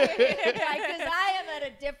 Because I am at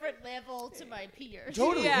a different level to my peers.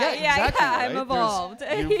 Totally. Yeah, exactly, I'm right? evolved.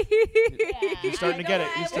 You're starting to get it.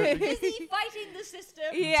 You're starting to- busy fighting the system.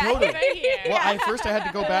 Yeah. Totally. Over here. Well, I had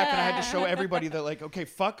to go back and I had to show everybody that like, okay,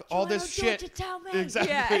 fuck all Joelle, this don't you shit. tell me.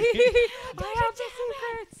 Exactly. Yeah. I have the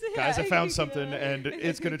secrets. Guys, I Yeah. found something and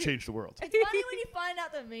it's gonna change the world. It's funny when you find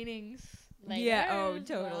out the meanings later. Yeah, oh, as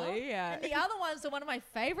totally, well. yeah. And the other ones, so one of my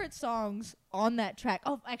favorite songs on that track.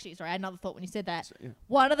 Oh, actually, sorry, I had another thought when you said that. Yeah.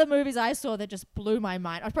 One of the movies I saw that just blew my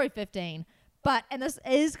mind. I was probably 15, and this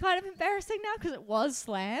is kind of embarrassing now because it was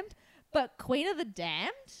slammed. But Queen of the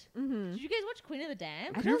Damned. Mm-hmm. Did you guys watch Queen of the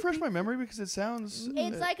Damned? Can you refresh my memory because it sounds?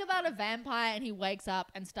 It's like about a vampire and he wakes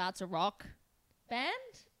up and starts a rock band.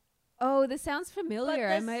 Oh, this sounds But familiar.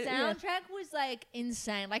 the I might. Yeah. soundtrack was like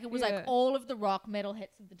insane. Like it was Yeah. like all of the rock metal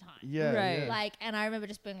hits of the time. yeah, Right. yeah. Like, and I remember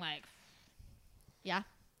just being like, yeah.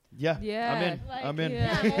 Yeah, Yeah. I'm in. Like, I'm in.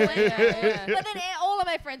 Yeah, I'm all in. Yeah. But then all of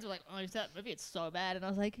my friends were like, oh, is that movie? It's so bad. And I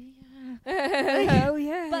was like, yeah. Oh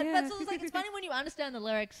yeah. But yeah. so it's like, it's funny when you understand the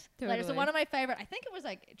lyrics. Later. So Totally. one of my favorite, I think it was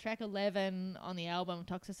like track 11 on the album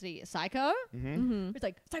Toxicity, Psycho. Mm-hmm. It's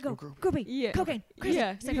like, psycho, groupie. groupie, Yeah. cocaine, crazy,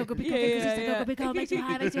 Yeah. psycho, groupie, Yeah, cocaine, yeah, crazy, yeah. psycho, groupie, go, makes you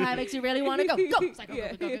high, makes you high, makes you really want to go, go, psycho,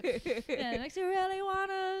 Yeah. groupie, go, go. Yeah, makes you really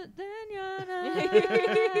want to,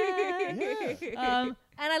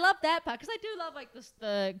 and I love that part because I do love like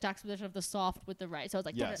the juxtaposition of the soft with the right. So it's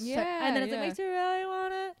like, Yes. and then it's like, Yeah. makes you really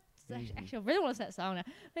want to. Actually, I really want to say that song now.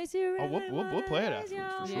 Makes you really Oh, we'll play it wanna afterwards, for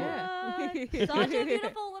use sure. your Yeah. mind. Such a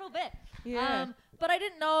beautiful little bit. Yeah. But I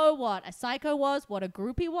didn't know what a psycho was, what a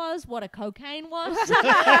groupie was, what a cocaine was. Crazy?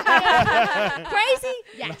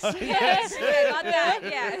 Yes. Yes. Yeah, got that.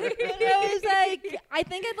 Yeah. But it was like, I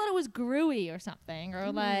think I thought it was Grooey or something,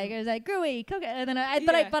 or like it was like Grooey, cocaine. And then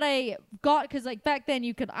I got, because like back then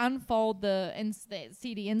you could unfold the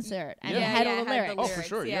CD insert and it had all the lyrics. Oh, for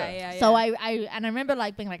sure. Yeah. So I remember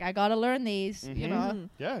like being like, I gotta learn these, you know.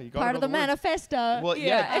 Yeah, you got part of the manifesto. Well,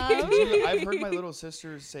 I've heard my little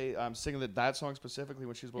sister say sing that song specifically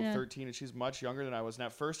when she was about 13, and she's much younger than I was. And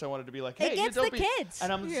at first, I wanted to be like, "Hey, it gets you're the kids,"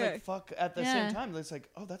 and I'm just like, "Fuck!" At the same time, it's like,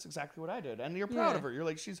 "Oh, that's exactly what I did," and you're proud of her. You're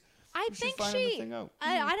like, I think finding the thing out.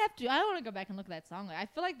 I'd have to. I want to go back and look at that song. I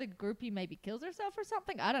feel like the groupie maybe kills herself or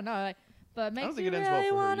something. I don't know. But makes you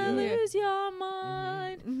really want to lose your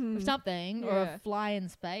mind or something, or fly in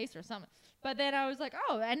space or something. But then I was like,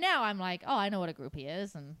 oh, and now I'm like, oh, I know what a groupie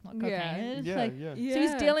is and what cocaine is. So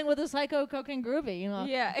he's dealing with a psycho cocaine groupie, you know.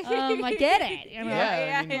 Yeah. I get it, you know.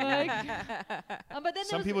 Yeah. But then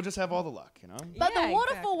some people just have all the luck, you know. But the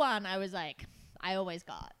waterfall one, I was like, I always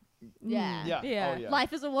got. Yeah. Yeah. Yeah. Oh, yeah.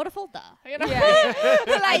 Life is a waterfall, duh. You know?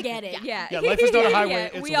 I get it. Yeah. Yeah. Life is not a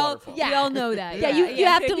highway. It's we a all, waterfall. We all know that. Yeah. You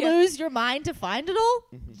have to lose your mind to find it all.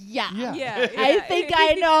 Yeah. I think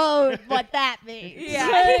I know what that means.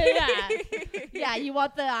 Yeah. You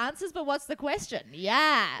want the answers, but what's the question?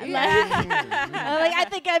 Yeah. Like, I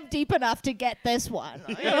think I'm deep enough to get this one.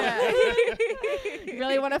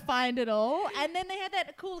 Really want to find it all. And then they had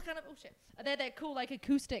that cool kind of they had that cool like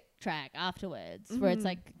acoustic track afterwards where it's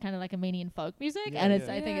like kind of like Armenian folk music, and it's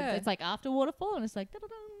I think it's like after Waterfall, and it's like.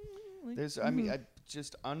 There's, I mean,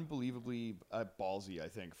 just unbelievably ballsy, I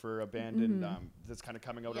think, for a band that's kind of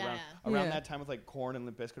coming out around that time with like Korn and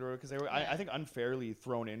Limp Bizkit, because they were, I think, unfairly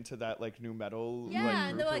thrown into that like new metal like,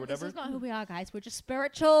 and group they're like, or whatever. This is not who we are, guys. We're just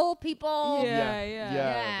spiritual people.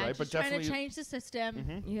 Right. But just definitely trying to change the system.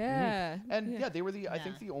 And they were I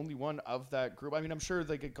think the only one of that group. I mean, I'm sure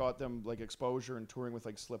like it got them like exposure and touring with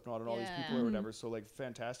like Slipknot and all these people or whatever. So like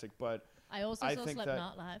fantastic, but. I also saw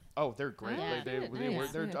Slipknot live. Oh, they're great. Yeah. They were.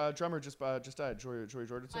 Their drummer just died, Joy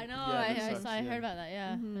Jordison. I know. I heard about that.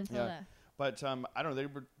 Yeah. I saw that. But I don't know. They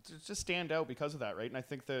were just stand out because of that, right? And I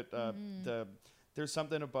think that there's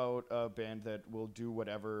something about a band that will do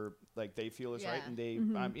whatever like they feel is right, and they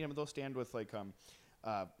they'll stand with like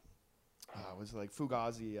was it like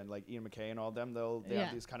Fugazi and like Ian MacKaye and all them? They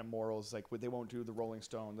have these kind of morals, like they won't do the Rolling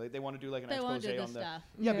Stone. They want to do like an expose on the stuff.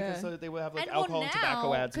 Because they will have like alcohol and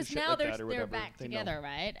tobacco ads and shit like that or whatever. They're back together,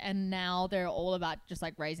 right? And now they're all about just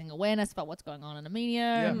like raising awareness about what's going on in Armenia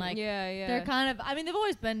and like they're kind of. I mean, they've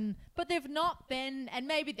always been, but they've not been. And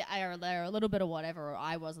maybe they're a little bit of whatever. Or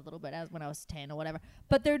I was a little bit as when I was 10 or whatever.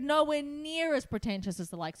 But they're nowhere near as pretentious as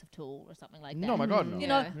the likes of Tool or something like that. No, my God, no. You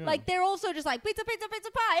know, like they're also just like pizza, pizza, pizza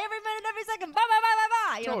pie every minute, every second. Bye, bye, bye, bye,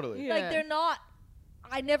 bye. You totally. Like they're not.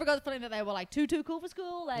 I never got the feeling that they were like too cool for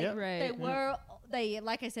school. Like they were. They,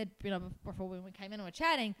 like I said, you know, before when we came in and were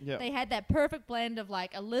chatting, they had that perfect blend of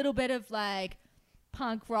like a little bit of like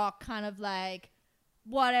punk rock, kind of like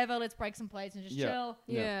whatever. Let's break some plates and just chill.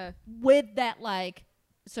 Yeah. With that, like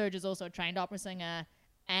Serge is also a trained opera singer.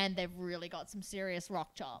 And they've really got some serious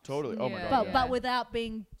rock chops. Totally. Oh my God. But without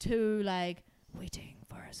being too like waiting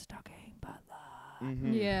for a stocking butler.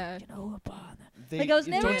 Yeah. You know, upon they goes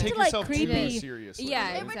never don't into take like yourself creepy. Too seriously.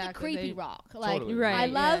 Yeah, never into creepy rock. Like totally. I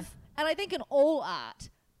love, and I think in all art,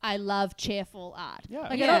 I love cheerful art. Yeah.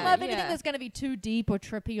 Like I don't love anything that's going to be too deep or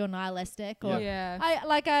trippy or nihilistic or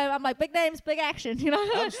I'm like big names, big action, you know.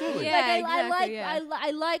 Absolutely.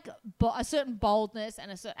 I like a certain boldness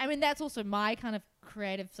and a certain. I mean, that's also my kind of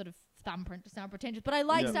creative sort of thumbprint to sound pretentious, but I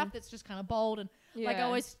like stuff that's just kind of bold and like I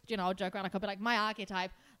always, you know, I'll joke around. I could be like my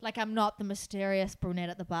archetype. Like I'm not the mysterious brunette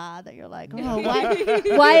at the bar that you're like, oh,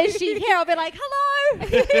 why is she here? I'll be like, hello. What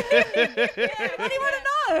do you want to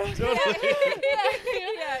know?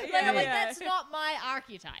 I'm like, that's not my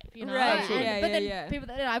archetype, you know. Right. But then people,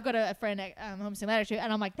 you know, I've got a friend at Home Simulator,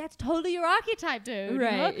 and I'm like, that's totally your archetype, dude.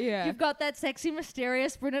 Right. You know? Yeah. You've got that sexy,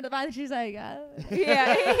 mysterious brunette at the bar. And she's like, You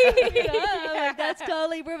know? I'm like, that's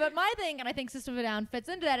totally. But my thing, and I think System of a Down fits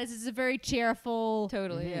into that, is it's a very cheerful,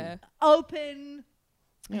 totally, open.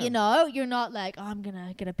 Yeah. You know, you're not like, oh, I'm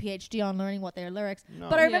gonna get a PhD on learning what their lyrics. No.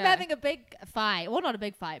 But I remember having a big fight. Well, not a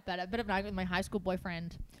big fight, but a bit of an argument with my high school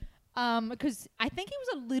boyfriend. Because I think he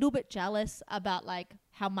was a little bit jealous about like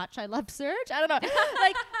how much I loved Serge. I don't know,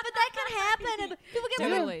 like, but that can happen, and people get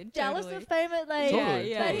a little jealous of famous. Like,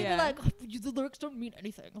 totally. But he'd be like, the lyrics don't mean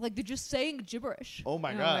anything. Like, they're just saying gibberish. Oh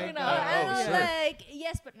my god. You know, and I was sure. like,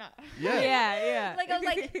 yes, but no. Yeah. Like, I was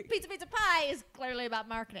like, Pizza Pizza Pie is clearly about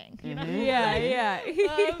marketing, you know? Yeah.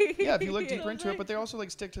 Yeah, if you look deeper into it, but they also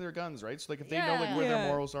like stick to their guns, right? So like if they know like where their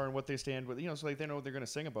morals are and what they stand with, you know, so like they know what they're gonna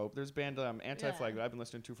sing about. There's a band Anti-Flag that I've been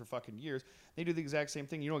listening to for fucking years. They do the exact same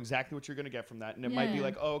thing. You know exactly what you're gonna get from that, and it might be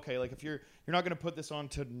like, oh, okay, like if you're not gonna put this on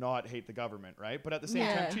to not hate the government, right? But at the same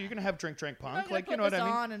time, too, you're gonna have drink punk, like you know what I mean?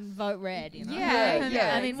 On and vote red, you know?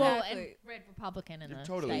 Yeah. I mean, well, and red Republican in the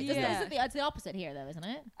totally. States. It's the opposite here, though, isn't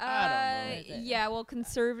it? I don't know. Yeah, well,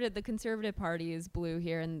 the Conservative Party is blue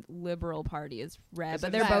here, and Liberal Party is red, Is but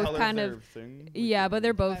it they're the both kind color of thing? but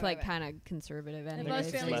they're both Right. kind of conservative They're anyway.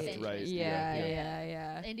 both fairly left, centrist. right.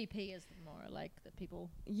 Yeah. NDP is more like the people.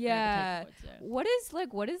 Yeah. gravitate towards,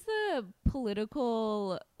 What is the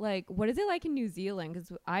political, what is it like in New Zealand?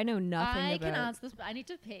 Because I know nothing I about. can answer this, but I need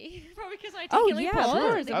to pee. Probably because I take Oh really yeah, pause. of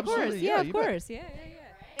course, Absolutely, yeah, of you bet. course. Yeah.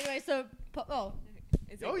 Anyway, so politics.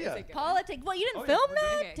 Well, you didn't film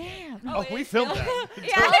that? Okay. Damn. Oh, we filmed that.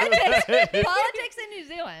 Politics in New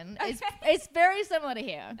Zealand it's very similar to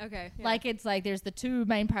here. Okay. Yeah. Like it's like there's the two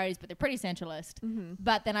main parties, but they're pretty centralist. Mm-hmm.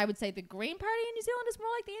 But then I would say the Green Party in New Zealand is more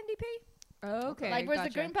like the NDP. Okay. Like whereas gotcha.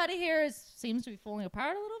 the Green Party here seems to be falling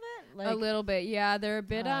apart a little bit. Like, A little bit, yeah. They're a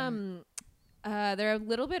bit they're a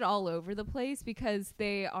little bit all over the place because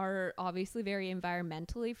they are obviously very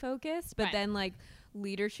environmentally focused, but Right. then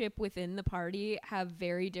leadership within the party have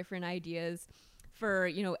very different ideas for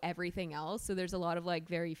everything else. So there's a lot of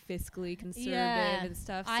very fiscally conservative and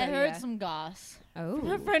stuff. I so, heard some goss. Oh,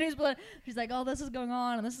 From a friend she's like, oh, this is going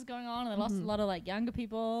on and this is going on, and they lost a lot of younger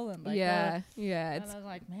people and yeah. and It's I was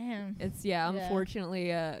like, man,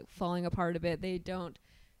 unfortunately falling apart a bit.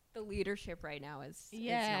 The leadership right now is not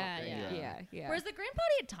great. Yeah. Whereas the Green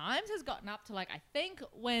Party at times has gotten up to I think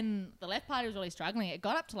when the Left Party was really struggling, it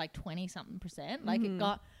got up to 20-something%. It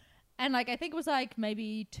got, and I think it was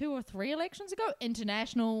maybe 2 or 3 elections ago,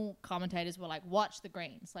 international commentators were watch the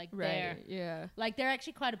Greens. They're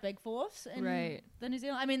actually quite a big force in the New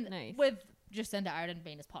Zealand. I mean, Nice. with Jacinda Ardern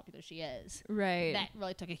being as popular as she is, Right. that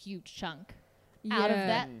really took a huge chunk out of Yeah.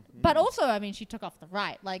 that. But also, I mean, she took off the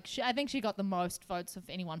right. I think she got the most votes of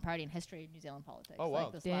any one party in history in New Zealand politics. Oh,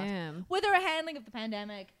 wow. Damn. With her handling of the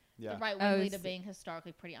pandemic, Yeah. the right-wing Oh, leader s- being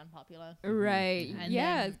historically pretty unpopular. Right. And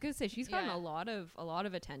Yeah, then- I was gonna say she's gotten yeah. a lot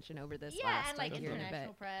of attention over this Yeah, last and year and a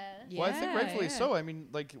international bit. press. Yeah. Well, I think rightfully yeah. so. I mean,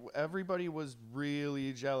 everybody was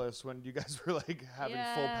really jealous when you guys were having full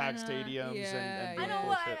Yeah, packed I know. stadiums Yeah, and I doing know.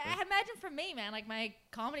 bullshit. I imagine for me, man, my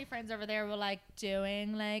comedy friends over there were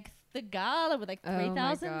doing the gala with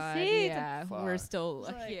 3,000 seats. Yeah, Fuck. we're still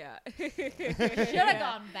Should have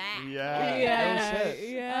gone back. Yeah. No shit.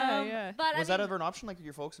 yeah. But Was I that mean, ever an option?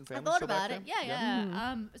 Your folks and I family thought still back about it. then?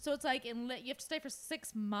 Yeah. So it's you have to stay for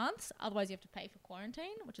 6 months, otherwise you have to pay for quarantine,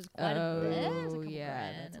 which is quite a bit. It's a couple yeah,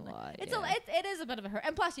 grand, that's a and, lot. It's yeah. it is a bit of a hurt,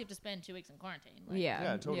 and plus you have to spend 2 weeks in quarantine. Yeah,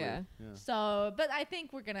 Yeah, totally. yeah. So, but I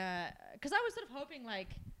think we're gonna, because I was sort of hoping I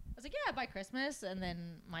was yeah, by Christmas, and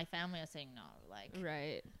then my family are saying no,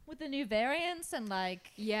 Right. with the new variants and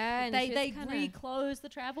Yeah, and they it's they just kinda- reclosed the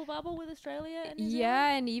travel bubble with Australia and New Zealand.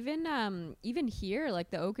 Yeah, and even here,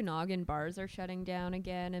 the Okanagan bars are shutting down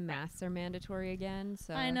again, and masks are mandatory again.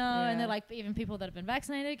 So I know, and they're even people that have been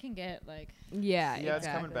vaccinated can get yeah, Yeah, it's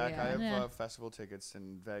coming back. Yeah. I have Yeah. festival tickets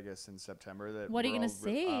in Vegas in September. That What are you were gonna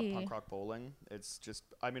all see? Punk rock bowling. It's just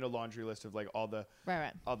a laundry list of all the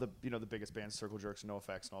right. the biggest bands, Circle Jerks, No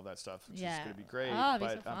Effects, and all that stuff. Which Yeah. is gonna be great. Oh, it'll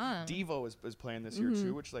be but so fun. Devo is playing this year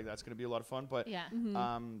too, which that's gonna be a lot of fun. But Yeah.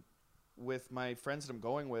 with my friends that I'm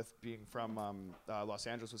going with being from Los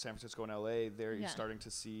Angeles, with San Francisco and LA, they're Yeah. starting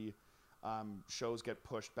to see shows get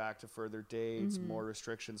pushed back to further dates, more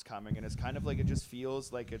restrictions coming, and it's kind of it just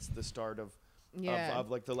feels like it's the start of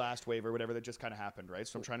the last wave or whatever that just kind of happened, right?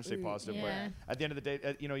 So I'm trying to stay positive, Yeah. but at the end of the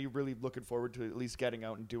day, you're really looking forward to at least getting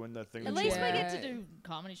out and doing the thing. At that you least we wanna get do. to do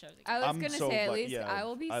comedy shows again. I was I'm gonna so say at glad- least yeah, I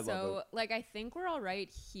will be I love so I think we're all right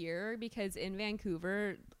here because in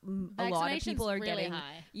Vancouver a lot of people are really getting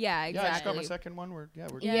high. yeah Yeah, I just got exactly my second one. Yeah,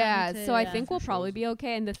 yeah, me too, so I yeah. think we'll Few probably shows. be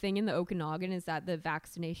okay. And the thing in the Okanagan is that the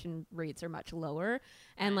vaccination rates are much lower,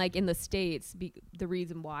 and in the States, the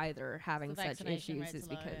reason why they're having The such vaccination issues rates is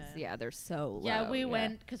are low, because yeah. they're so low. Yeah, we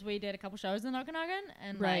went because we did a couple shows in Okanagan,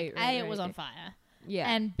 and Right, A, it right, was right. on fire,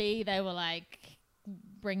 Yeah, and B, they were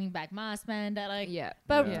bringing back mask mandate, yeah,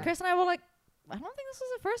 But Yeah. Chris and I were I don't think this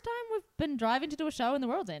is the first time we've been driving to do a show and the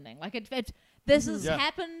world's ending. This has Yeah.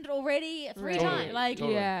 happened already 3 Totally. times.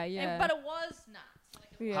 Totally. yeah, and- yeah. but it was nuts.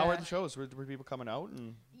 yeah. How are the shows? Were people coming out?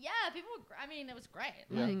 And Yeah, people were. I mean, it was great.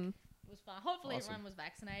 Yeah. It was fun. Hopefully, Awesome. everyone was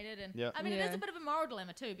vaccinated, and Yeah. I mean, it is Yeah. a bit of a moral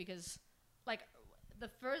dilemma too because, the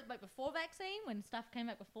first, like before vaccine, when stuff came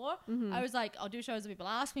out before, I was like, I'll do shows that people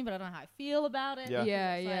ask me, but I don't know how I feel about it.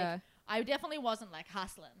 Yeah. Like, I definitely wasn't like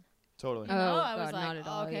hustling. Totally. You know, I God, was like, not at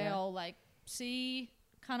all, okay, yeah. I'll like see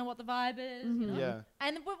kind of what the vibe is. You know? Yeah.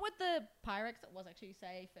 And with the Pyrex, it was actually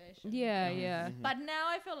safe-ish. Yeah. But now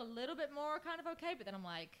I feel a little bit more kind of okay, but then I'm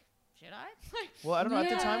like, should I? Well, I don't know. At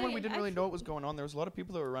the time when we Yeah, didn't really know what was going on, there was a lot of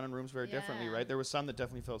people that were running rooms very differently, Yeah. right? There was some that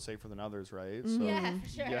definitely felt safer than others, right? So, Yeah, for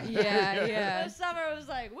sure. Yeah. This summer was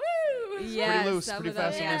like, woo! Yeah, loose, some pretty of them,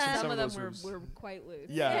 fast and yeah, loose in some some of of them those were rooms. quite loose.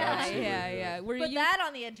 Yeah, absolutely, yeah. Were Put you? that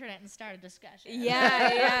on the internet and start a discussion.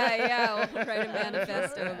 Yeah. We'll write a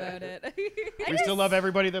manifesto about it. we still love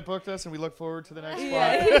everybody that booked us, and we look forward to the next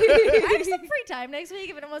Yeah. spot. I have some free time next week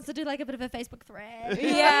if anyone wants to do like a bit of a Facebook thread.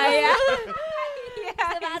 Yeah.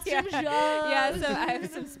 Some shows. Yeah, so I have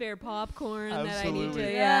some spare popcorn that I need Absolutely. to.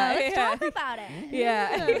 Let's talk about it.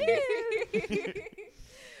 Yeah.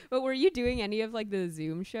 But were you doing any of like the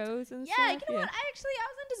Zoom shows and Yeah, stuff? you know what? I was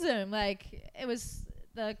into Zoom. Like, it was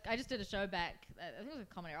I just did a show back. I think it was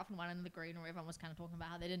a Comedy Off and one in the Green where everyone was kind of talking about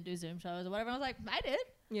how they didn't do Zoom shows or whatever. And I was like, I did.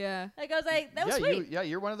 Yeah. Like, I was like, that was sweet.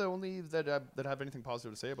 You're one of the only that have anything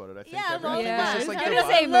positive to say about it. I think. Yeah, I well, think Yeah. it's I just was like gonna the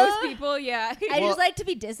say vibe. most people, yeah. I Well- just like to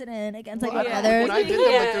be dissonant against like Well, what yeah. others. when I did Yeah, that,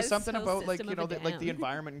 like, there's it's something whole about like system of a like the down.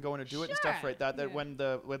 environment and going to do it and stuff Sure. like that. That Yeah. when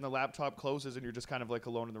the laptop closes and you're just kind of like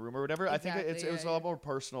alone in the room or whatever. I think it Exactly, was a yeah, lot more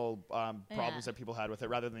personal problems Yeah. that people had with it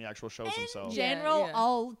rather than the actual shows In themselves. general, Yeah.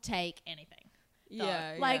 I'll take anything.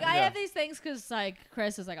 Yeah. Like, yeah. I have these things because, like,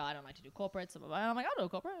 Chris is like, oh, I don't like to do corporates. And I'm like, I'll do a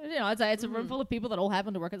corporate. You know, it's a room full of people that all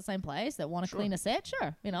happen to work at the same place that want to Sure. clean a set.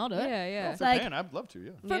 Sure. You know, I'll do it. Yeah. If they're Like- paying, I'd love to.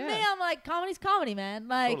 Yeah. For Yeah. me, I'm like, comedy's comedy, man.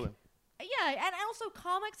 Like, Totally. yeah. And also,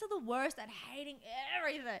 comics are the worst at hating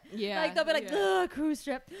everything. Yeah. Like, they'll be like, ugh, cruise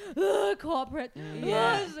trip, ugh, corporate,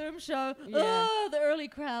 Yeah. ugh, Zoom show, Yeah. ugh, the early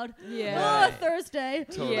crowd, Yeah. ugh, Thursday,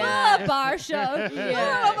 Totally. Yeah. ugh, bar show.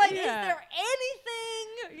 Yeah. I'm like, Yeah. is there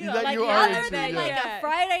anything, you know, That like you are other into, than yeah. like Yeah. a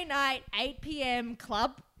Friday night, 8 p.m.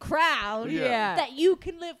 club crowd Yeah. that you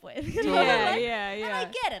can live with? You know? Yeah, Like, yeah. And I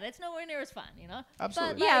get it. It's nowhere near as fun, you know?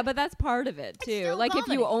 Absolutely. But, Yeah, like, but that's part of it it's too. still Like if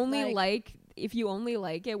you comedy, only like- if you only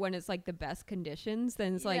like it when it's like the best conditions,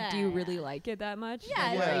 then it's like, do you really Yeah. like it that much? Yeah,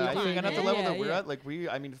 Like, it's what are really you I fun. think, and at the doing? level Yeah, that we're yeah. at,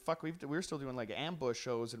 like we're still doing like ambush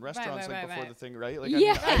shows and restaurants right, like before right. the thing, right? Like,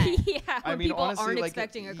 Yeah, Right. yeah. I Where mean, people honestly, aren't like,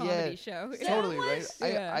 expecting a yeah, comedy show. So- totally was-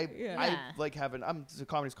 right. Yeah, I yeah. like having.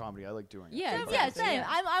 Comedy's comedy. I like doing it. Yeah, So, exactly. yeah, same.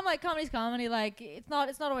 Yeah. I'm like comedy's comedy. Like it's not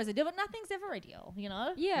always ideal, but nothing's ever ideal, you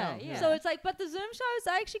know. Yeah, No, yeah. So it's like, but the Zoom shows,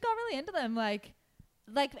 I actually got really into them. Like,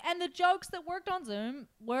 and the jokes that worked on Zoom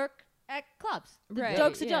work at clubs. The Right,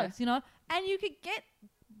 jokes are yeah. jokes, you know, and you could get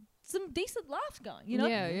some decent laughs going, you know.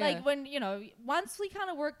 Yeah, yeah. Like when once we kind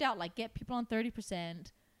of worked out, like get people on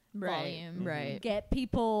 30%. Volume, right. get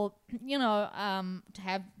people, to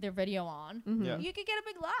have their video on. Mhm. Yeah. You could get a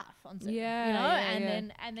big laugh on Zoom, Yeah, you know, yeah,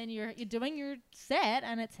 and yeah. then you're doing your set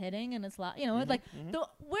and it's hitting and it's like like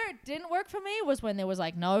where it didn't work for me was when there was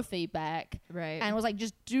like no feedback Right. and it was like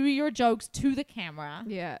just do your jokes to the camera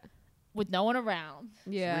yeah. with no one around.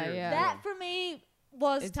 Yeah, weird. yeah. That for me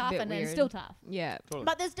was It's a tough bit and it's weird. still tough. Yeah. Totally.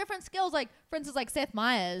 But there's different skills. Like for instance, like Seth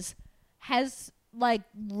Meyers has like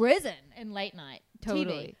risen in late night Totally.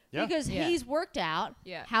 TV Yeah. because Yeah. he's worked out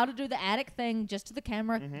Yeah. how to do the attic thing just to the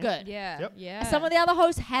camera. Good. Yeah. Yep. Yeah. Some of the other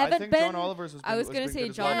hosts I haven't think been. John Oliver's was. I was been gonna good say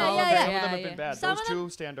as John well. Oliver, Some yeah. of them Yeah, have yeah. been bad. Some Those of two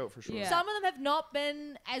stand out for sure. Yeah. Some of them have not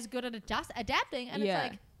been as good at adapting, and Yeah.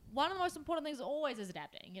 it's like one of the most important things always is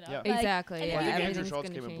adapting. You know, Yeah. Like, Exactly, and yeah. I think Andrew everything's Schultz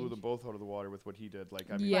gonna came and blew change. them both out of the water with what he did.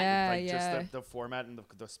 Like, I mean, Yeah, like yeah. just the format and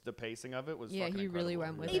the pacing of it was. Yeah, fucking he really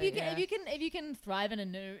incredible. went with If it. you can, yeah. if you can thrive in a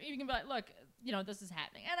new, you can be like, look, this is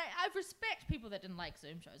happening, and I respect people that didn't like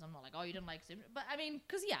Zoom shows. I'm not like, oh, you didn't like Zoom, but I mean,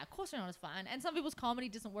 because of course, it's fine, and some people's comedy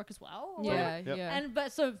doesn't work as well. Or Yeah, whatever. yeah.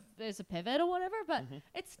 But so there's a pivot or whatever, but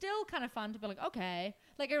it's still kind of fun to be like, okay,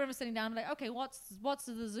 like I remember sitting down and like, okay, what's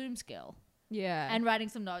the Zoom skill? Yeah. And writing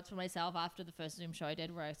some notes for myself after the first Zoom show I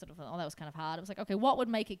did where I sort of thought, that was kind of hard. It was like, okay, what would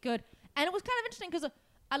make it good? And it was kind of interesting because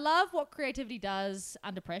I love what creativity does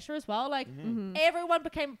under pressure as well. Like everyone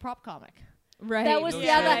became a prop comic. Right. That was the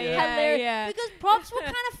yeah, other yeah, hilarious yeah. because props were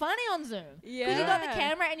kind of funny on Zoom. Because you got the Yeah.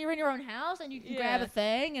 camera and you're in your own house and you can grab Yeah. a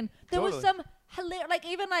thing and there was Totally. some hilarious, like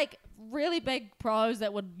even like really big pros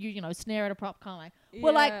that would snare at a prop comic.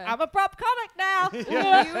 Were like, Yeah. I'm a prop comic now.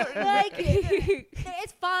 Yeah. Like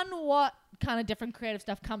it's fun what kind of different creative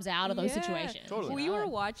stuff comes out of those situations. Totally. We were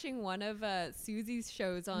watching one of Susie's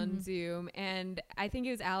shows on Zoom, and I think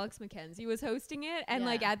it was Alex McKenzie was hosting it, and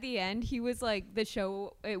like at the end he was like, the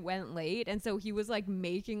show, it went late, and so he was like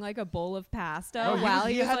making like a bowl of pasta while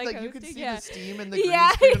he was like hosting. You could see the steam and the green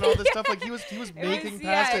screen and all this stuff. Like he was making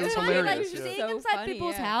pasta. It was hilarious. Seeing inside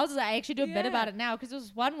people's houses, I actually do a bit about it now, because there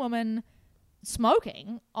was one woman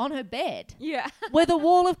smoking on her bed with a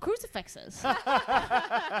wall of crucifixes.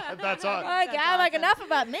 That's awesome. Like, I'm like, enough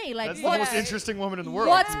about me. Like, that's the most interesting woman in the world.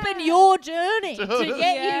 What's been your journey to get you here?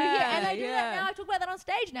 And I do that now. I talk about that on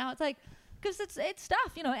stage now. It's like, because it's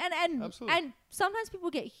stuff, you know, and sometimes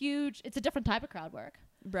people get huge. It's a different type of crowd work,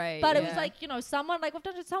 right? But it was like, you know, someone like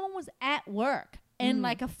someone was at work in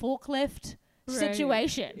like a forklift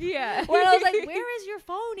situation. Yeah. Where I was like, where is your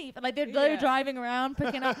phone even? Like they're driving around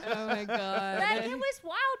picking up. Oh my God. Like, it was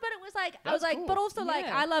wild, but it was like, I was like, cool. But also like,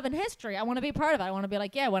 I love in history. I want to be part of it. I want to be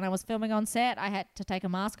like, when I was filming on set, I had to take a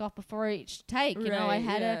mask off before each take. You know, I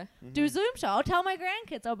had to do Zoom show. I'll tell my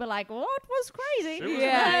grandkids. I'll be like, what was crazy?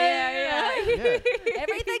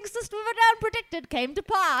 Everything System of a Down predicted came to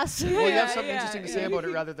pass. Well, you have something interesting to say about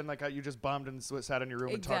it, rather than like how you just bombed and sat in your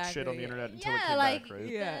room and talked shit on the internet until it came back,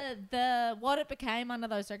 right? What it became under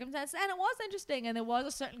those circumstances, and it was interesting, and there was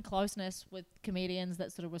a certain closeness with comedians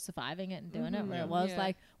that sort of were surviving it and doing it, where it was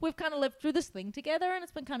like, we've kind of lived through this thing together, and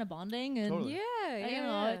it's been kind of bonding, and you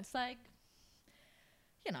know, it's like,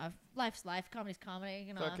 you know, life's life, comedy's comedy,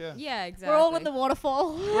 you know. Yeah, exactly. We're all in the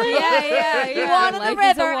waterfall. You want in the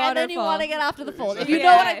river, and then you want to get after the fall. You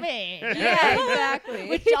know what I mean? Yeah, exactly.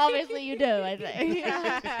 Which obviously you do, I think.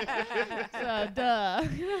 So, duh.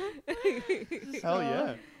 Hell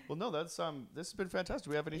yeah. Well, no, that's this has been fantastic. Do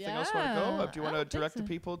we have anything else you want to go? Do you want to direct the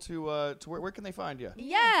people to where can they find you?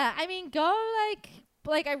 Yeah, I mean, go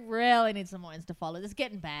like I really need some more Insta followers. It's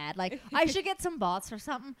getting bad. Like, I should get some bots or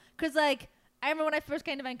something, because like, I remember when I first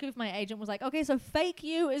came to Vancouver, my agent was like, okay, so fake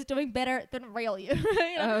you is doing better than real you.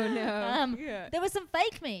 You know? Oh, no. There was some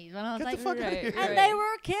fake me. And I was like, and they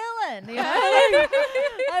were killing. You know?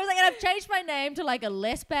 I was like, and I've changed my name to like a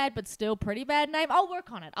less bad but still pretty bad name. I'll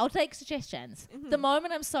work on it. I'll take suggestions. The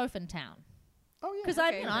moment I'm Soph in town. Oh, yeah. Because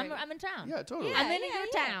I'm in town. Yeah, totally. I'm in your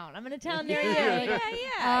town. I'm in a town near you.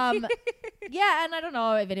 Yeah. Yeah, and I don't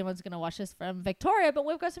know if anyone's going to watch this from Victoria, but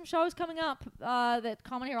we've got some shows coming up that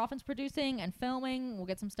Common Here Often's producing and filming. We'll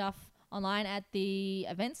get some stuff online at the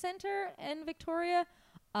Event Center in Victoria.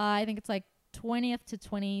 I think it's like 20th to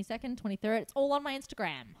 22nd, 23rd. It's all on my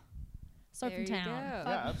Instagram. Surf in town.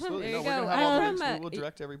 Yeah, absolutely. There No, you we're go. going to have all the links. We'll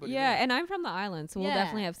direct everybody. Yeah, and I'm from the island, so we'll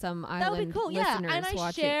definitely have some island cool. listeners and I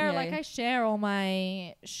watch share, it. I share all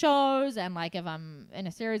my shows, and like if I'm in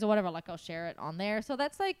a series or whatever, like I'll share it on there. So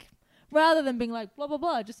that's like, rather than being like blah blah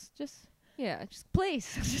blah, just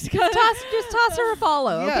please, just toss her a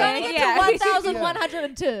follow. Okay? Trying to get to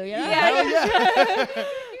 1,102.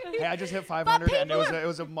 Hey, I just hit 500, and it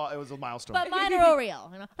was a milestone. But mine are all real,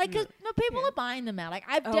 you know. Like, cause people are buying them out. Like,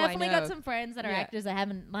 I've definitely got some friends that are actors that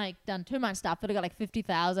haven't like done too much stuff that have got like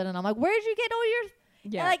 50,000, and I'm like, where did you get all your?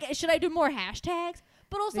 Like, should I do more hashtags?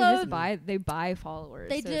 But also, they buy followers.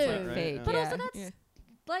 They so do, it's like fake. but also that's.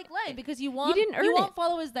 Like lame, because you want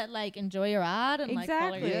followers that like enjoy your art and like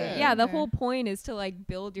follow you. Yeah, the whole point is to like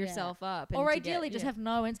build yourself up, or ideally just have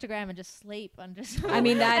no Instagram and just sleep and just. I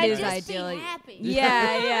mean, that is just ideally. Be happy.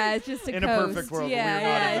 Yeah, it's just in a perfect world.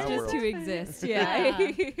 It's just to exist.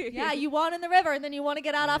 Yeah, you want in the river and then you want to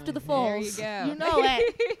get out after the falls. There you go. You know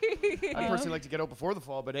it. I personally like to get out before the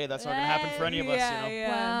fall, but hey, that's not going to happen for any of us. You know?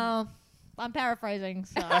 Well. I'm paraphrasing,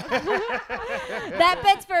 so that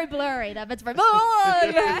bit's very blurry. We'll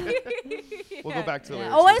go back to the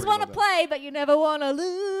lyrics. Always want to play, but you never want to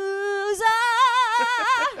lose.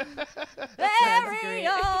 Very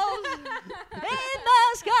old in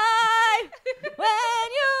the sky. When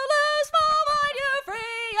you lose my mind, you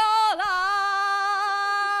free your life.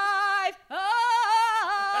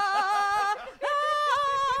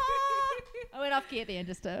 I went off key at the end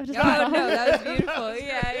just oh no, that was beautiful.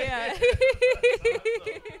 Yeah.